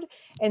mode.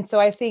 And so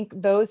I think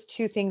those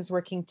two things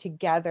working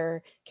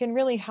together can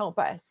really help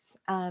us.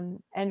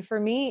 And for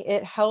me,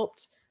 it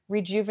helped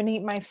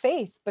rejuvenate my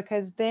faith,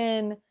 because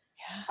then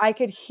Yeah. I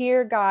could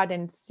hear God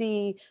and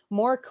see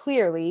more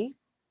clearly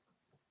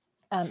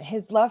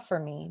his love for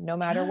me, no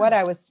matter Yeah. what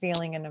I was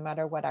feeling and no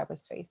matter what I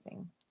was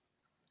facing.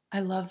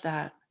 I love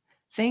that.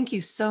 Thank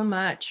you so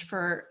much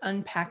for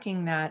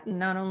unpacking that,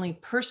 not only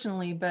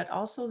personally, but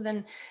also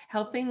then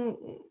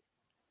helping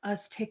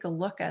us take a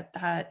look at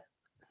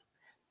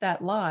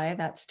that lie,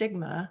 that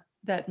stigma,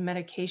 that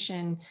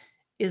medication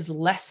is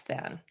less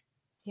than,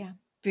 Yeah.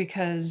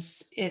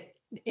 because it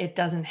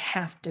doesn't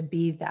have to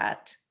be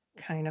that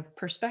kind of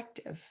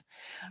perspective.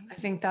 Right. I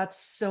think that's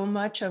so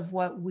much of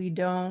what we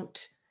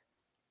don't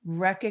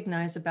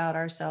recognize about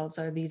ourselves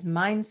are these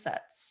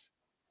mindsets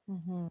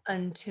Mhm.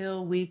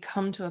 until we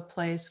come to a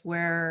place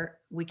where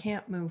we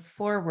can't move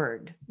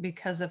forward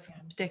because of Yeah.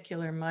 a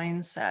particular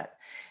mindset.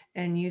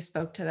 And you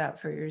spoke to that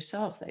for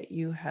yourself, that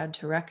you had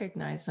to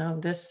recognize, no,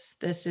 this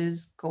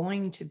is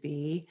going to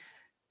be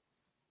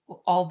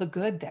all the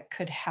good that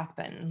could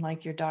happen,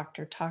 like your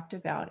doctor talked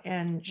about.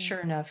 And Yeah. sure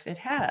enough, it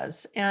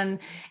has. And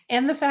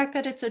the fact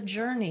that it's a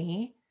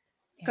journey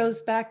Yeah.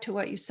 goes back to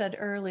what you said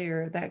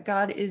earlier, that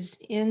God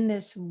is in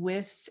this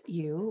with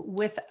you,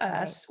 with Right.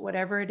 us,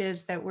 whatever it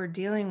is that we're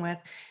dealing with.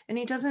 And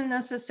he doesn't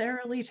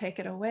necessarily take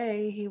it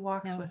away. He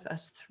walks No. with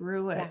us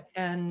through Yeah. it.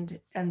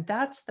 And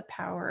that's the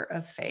power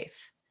of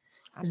faith,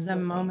 is the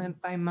Absolutely.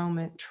 moment by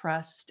moment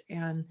trust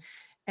and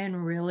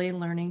really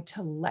learning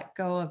to let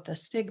go of the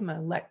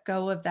stigma, let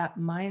go of that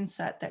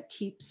mindset that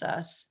keeps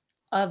us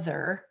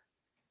other,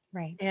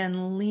 Right.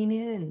 and lean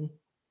in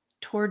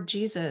toward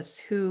Jesus,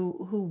 who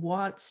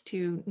wants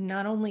to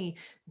not only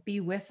be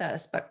with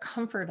us but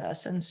comfort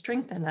us and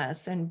strengthen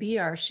us and be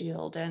our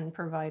shield and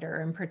provider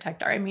and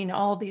protector. I mean,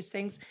 all these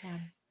things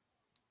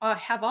Yeah.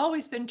 have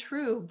always been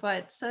true,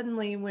 but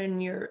suddenly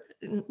when you're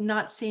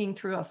not seeing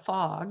through a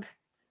fog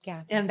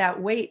Yeah. and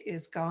that weight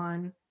is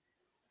gone,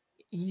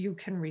 you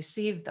can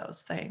receive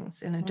those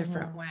things in a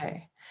different Mhm.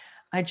 way.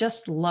 I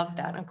just love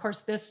that. And Yeah. of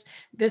course, this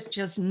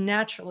just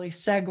naturally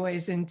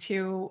segues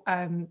into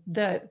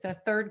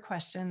the third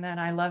question that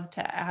I love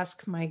to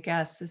ask my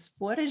guests is,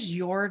 what is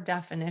your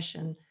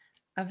definition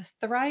of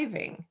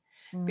thriving?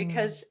 Mm.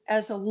 Because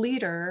as a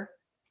leader,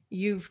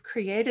 you've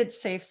created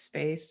safe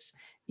space,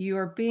 you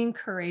are being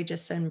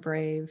courageous and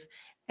brave,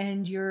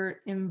 and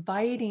you're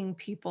inviting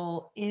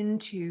people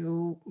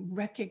into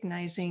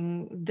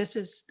recognizing this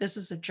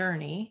is a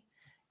journey,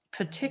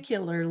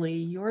 particularly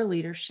your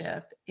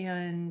leadership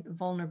and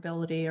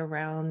vulnerability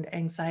around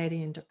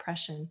anxiety and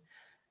depression.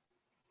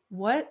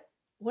 What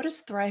what does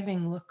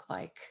thriving look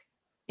like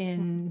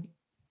in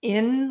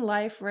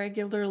life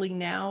regularly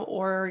now,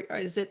 or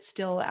is it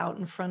still out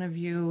in front of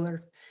you?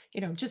 Or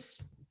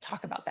just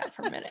talk about that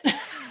for a minute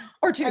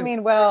or I two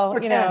mean, well, or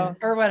 10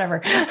 or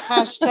whatever.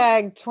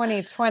 hashtag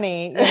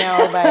 2020,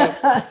 like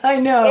I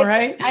know, it's,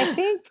 right? I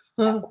think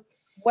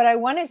what I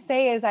want to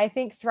say is I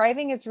think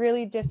thriving is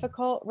really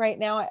difficult right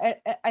now.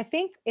 I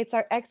think it's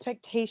our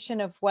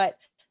expectation of what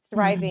Mhm.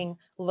 thriving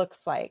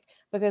looks like.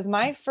 Because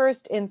my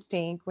first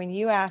instinct when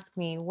you ask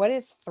me what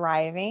is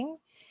thriving,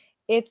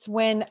 it's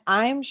when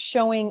I'm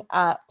showing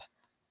up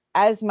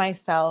as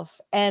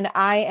myself and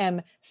I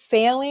am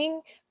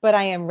failing, but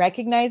I am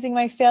recognizing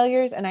my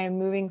failures and I am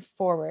moving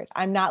forward.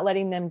 I'm not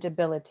letting them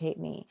debilitate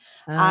me.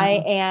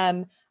 I Uh,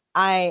 am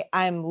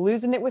I'm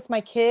losing it with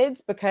my kids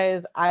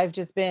because I've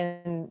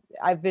been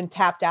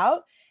tapped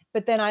out,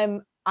 but then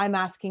I'm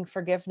asking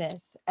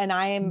forgiveness and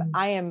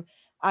mm,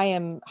 I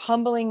am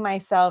humbling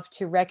myself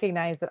to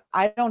recognize that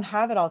I don't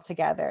have it all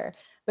together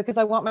because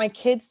I want my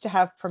kids to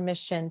have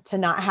permission to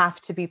not have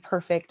to be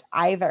perfect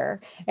either.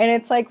 And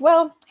it's like,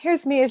 well,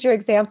 here's me as your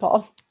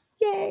example.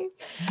 Yay.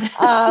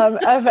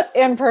 Of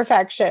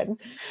imperfection.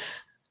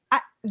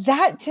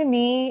 That to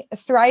me,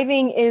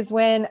 thriving is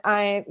when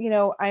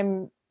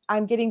I'm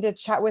getting to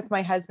chat with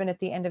my husband at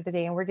the end of the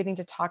day and we're getting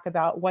to talk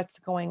about what's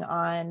going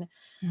on.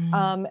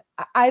 mm,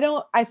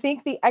 I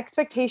think the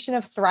expectation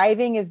of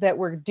thriving is that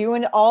we're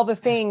doing all the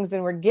things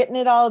and we're getting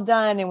it all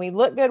done and we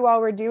look good while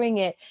we're doing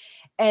it.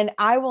 And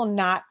I will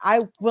not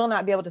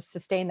be able to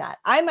sustain that.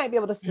 I might be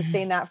able to mm,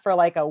 sustain that for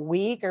like a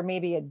week or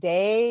maybe a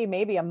day,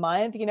 maybe a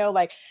month,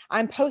 like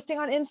I'm posting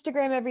on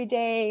Instagram every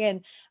day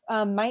and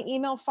my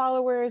email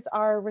followers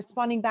are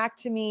responding back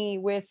to me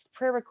with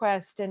prayer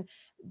requests. And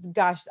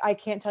gosh, I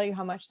can't tell you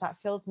how much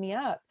that fills me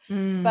up.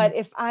 mm, But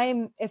if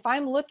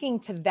I'm looking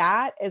to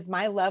that as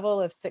my level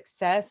of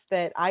success,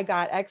 that I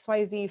got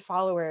XYZ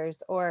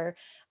followers, or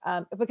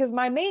because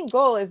my main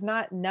goal is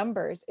not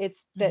numbers,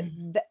 it's that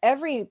mm.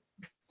 every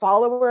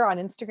follower on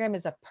Instagram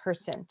is a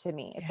person to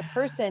me. It's a Yeah.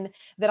 person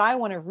that I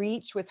want to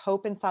reach with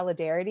hope and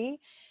solidarity.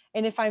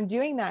 And if I'm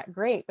doing that,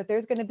 great. But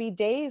there's going to be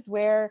days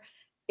where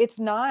it's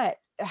not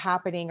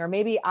happening, or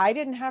maybe I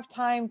didn't have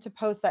time to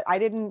post that. I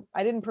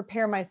didn't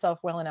prepare myself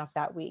well enough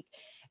that week.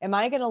 Am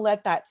I going to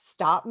let that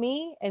stop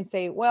me and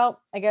say,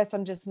 well, I guess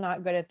I'm just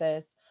not good at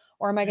this?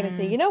 Or am I going to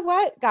say, Mm, you know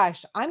what,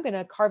 gosh, I'm going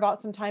to carve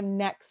out some time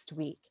next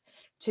week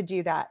to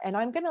do that, and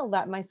I'm going to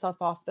let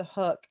myself off the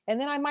hook? And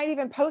then I might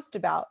even post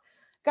about,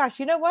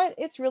 gosh, you know what,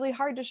 it's really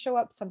hard to show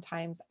up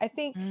sometimes. I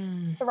think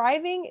mm,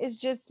 thriving is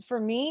just, for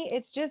me,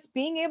 it's just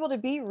being able to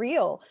be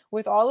real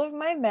with all of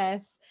my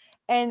mess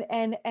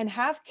and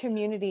have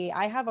community.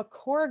 I have a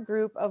core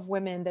group of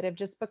women that have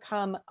just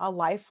become a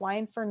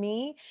lifeline for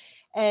me.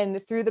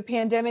 And through the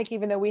pandemic,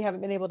 even though we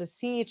haven't been able to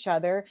see each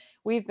other,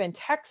 we've been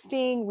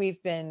texting,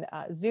 we've been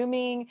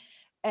Zooming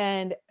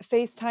and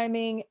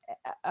FaceTiming,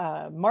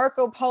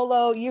 Marco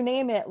Polo, you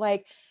name it.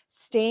 Like,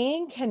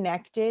 staying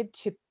connected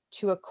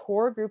to a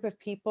core group of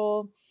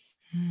people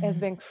has mm.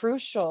 been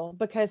crucial,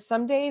 because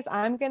some days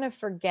I'm going to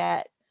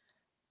forget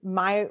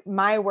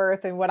my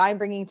worth and what I'm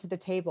bringing to the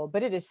table,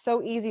 but it is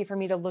so easy for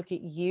me to look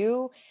at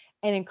you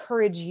and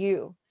encourage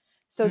you.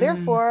 So Mm,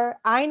 therefore,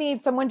 I need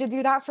someone to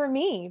do that for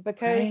me,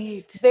 because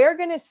right. they're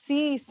going to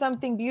see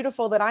something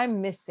beautiful that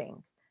I'm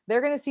missing. They're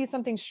going to see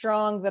something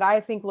strong that I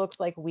think looks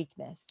like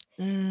weakness.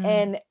 Mm.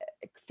 And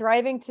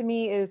thriving to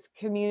me is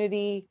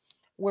community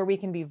where we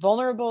can be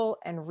vulnerable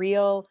and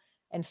real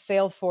and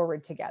fail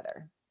forward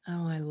together.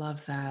 Oh, I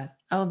love that.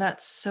 Oh,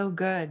 that's so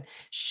good.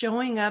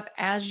 Showing up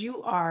as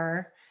you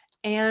are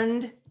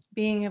and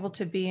being able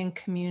to be in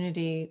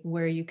community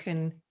where you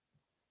can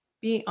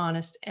be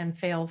honest, and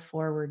fail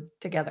forward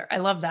together. I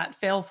love that,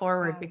 fail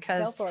forward, Yeah, fail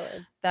because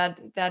forward,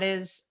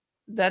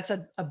 that's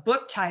a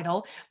book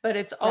title, but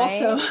it's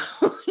also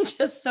right?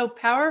 just so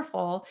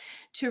powerful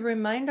to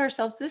remind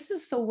ourselves this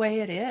is the way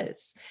it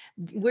is.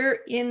 We're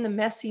in the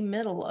messy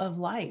middle of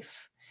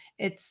life.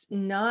 It's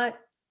not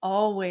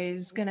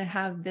always going to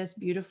have this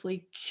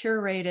beautifully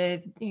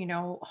curated,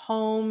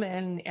 home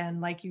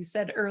and like you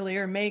said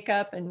earlier,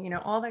 makeup and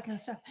all that kind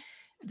of stuff.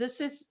 This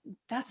is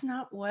That's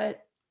not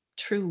what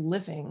true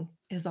living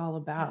is all Yeah.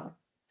 about.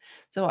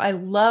 So I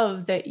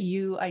love that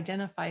you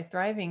identify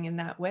thriving in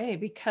that way,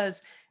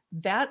 because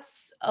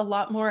that's a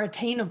lot more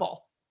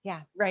attainable,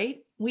 Yeah.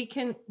 right? We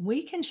can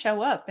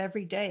show up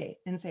every day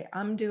and say,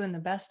 I'm doing the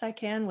best I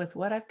can with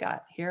what I've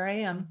got. Here I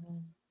am.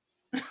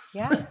 Mhm.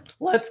 Yeah.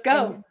 Let's And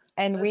go.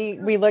 and Let's we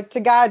go. we look to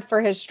God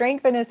for his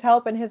strength and his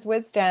help and his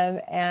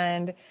wisdom,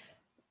 and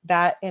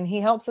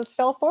he helps us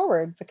fail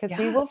forward, because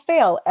we Yeah. will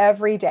fail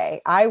every day.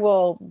 I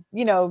will,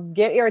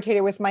 get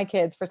irritated with my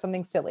kids for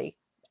something silly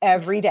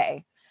every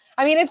day.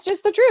 I mean, it's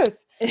just the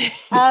truth.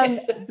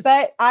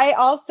 But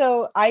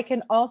I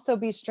can also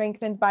be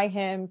strengthened by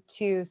him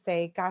to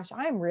say, gosh,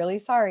 I'm really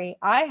sorry.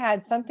 I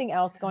had something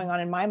else going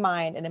on in my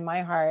mind and in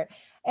my heart,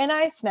 and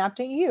I snapped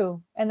at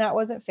you, and that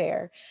wasn't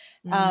fair.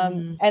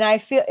 Mm, And I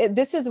feel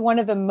this is one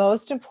of the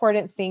most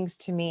important things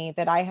to me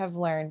that I have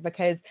learned,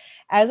 because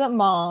as a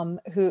mom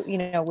who,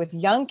 with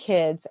young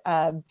kids,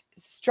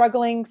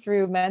 struggling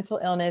through mental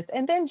illness,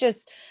 and then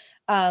just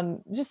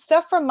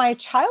stuff from my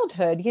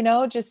childhood,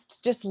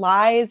 just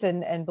lies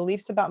and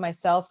beliefs about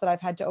myself that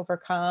I've had to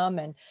overcome.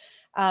 And,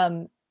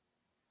 um,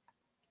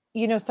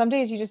 some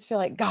days you just feel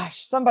like,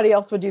 gosh, somebody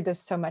else would do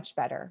this so much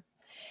better.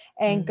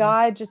 And mhm.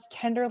 God just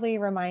tenderly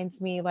reminds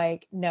me,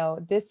 like,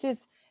 no,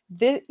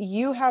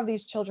 you have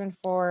these children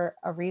for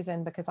a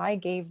reason, because I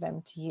gave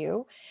them to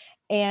you.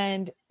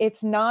 And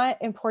it's not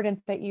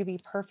important that you be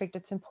perfect.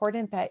 It's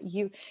important that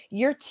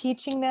you're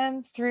teaching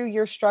them through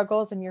your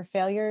struggles and your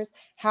failures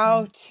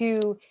how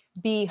to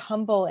be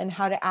humble and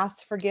how to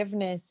ask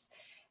forgiveness.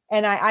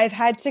 And I've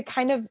had to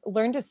kind of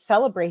learn to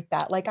celebrate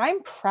that. Like,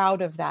 I'm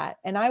proud of that.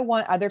 And I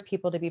want other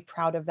people to be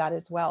proud of that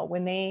as well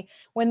when they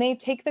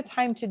take the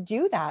time to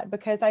do that,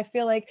 because I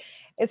feel like,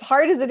 as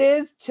hard as it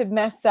is to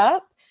mess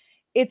up,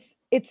 it's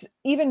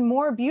even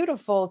more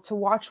beautiful to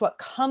watch what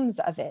comes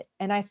of it.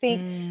 And I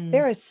think Mm,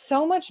 there is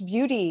so much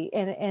beauty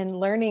in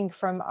learning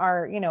from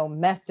our,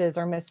 messes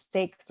or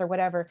mistakes or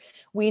whatever.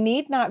 We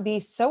need not be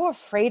so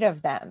afraid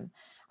of them.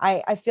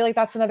 I feel like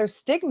that's another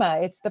stigma.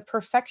 It's the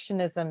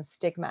perfectionism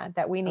stigma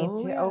that we need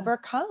oh to yeah,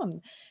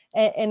 overcome.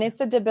 And it's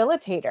a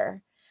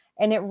debilitator,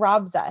 and it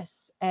robs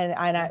us. Gosh,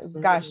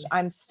 absolutely.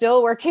 I'm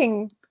still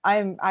working.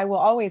 I will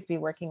always be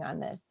working on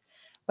this.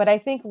 But I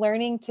think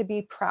learning to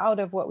be proud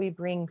of what we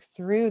bring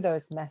through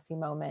those messy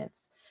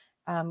moments,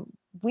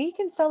 we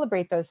can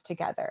celebrate those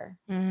together.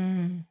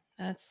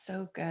 That's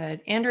so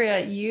good.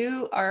 Andrea,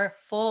 you are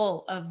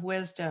full of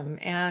wisdom.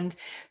 And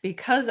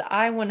because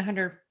I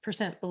 100%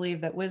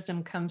 believe that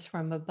wisdom comes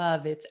from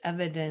above, it's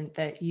evident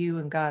that you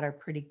and God are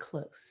pretty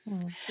close.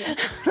 Yeah.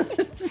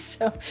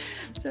 so,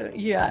 so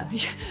yeah,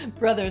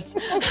 brothers.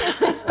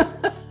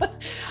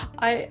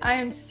 I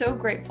am so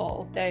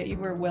grateful that you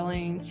were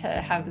willing to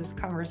have this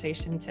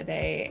conversation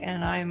today.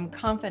 And I'm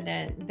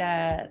confident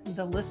that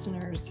the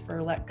listeners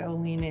for Let Go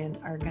Lean In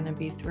are going to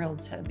be thrilled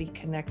to be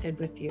connected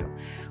with you.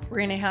 We're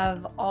going to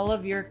have all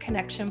of your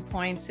connection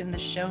points in the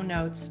show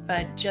notes,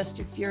 but just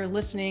if you're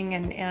listening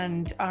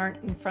and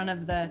aren't in front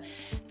of the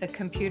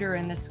computer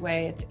in this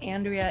way, it's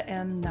Andrea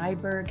M.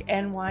 Nyberg,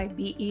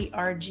 NYBERG.com.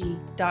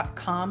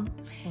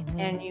 Mhm.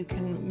 And you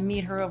can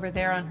meet her over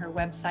there on her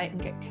website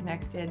and get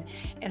connected.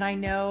 And I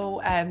know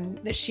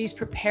that she's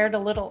prepared a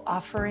little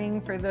offering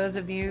for those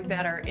of you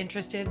that are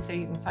interested, so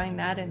you can find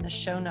that in the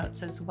show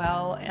notes as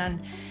well.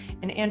 And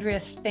Andrea,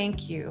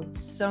 thank you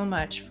so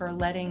much for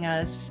letting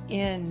us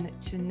in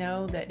to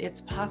know that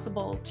it's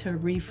possible to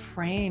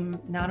reframe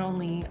not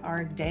only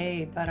our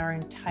day, but our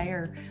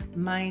entire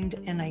mind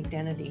and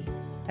identity.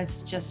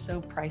 It's just so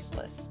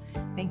priceless.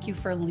 Thank you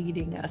for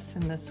leading us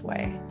in this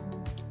way.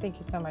 Thank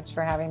you so much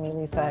for having me,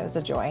 Lisa. It was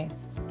a joy.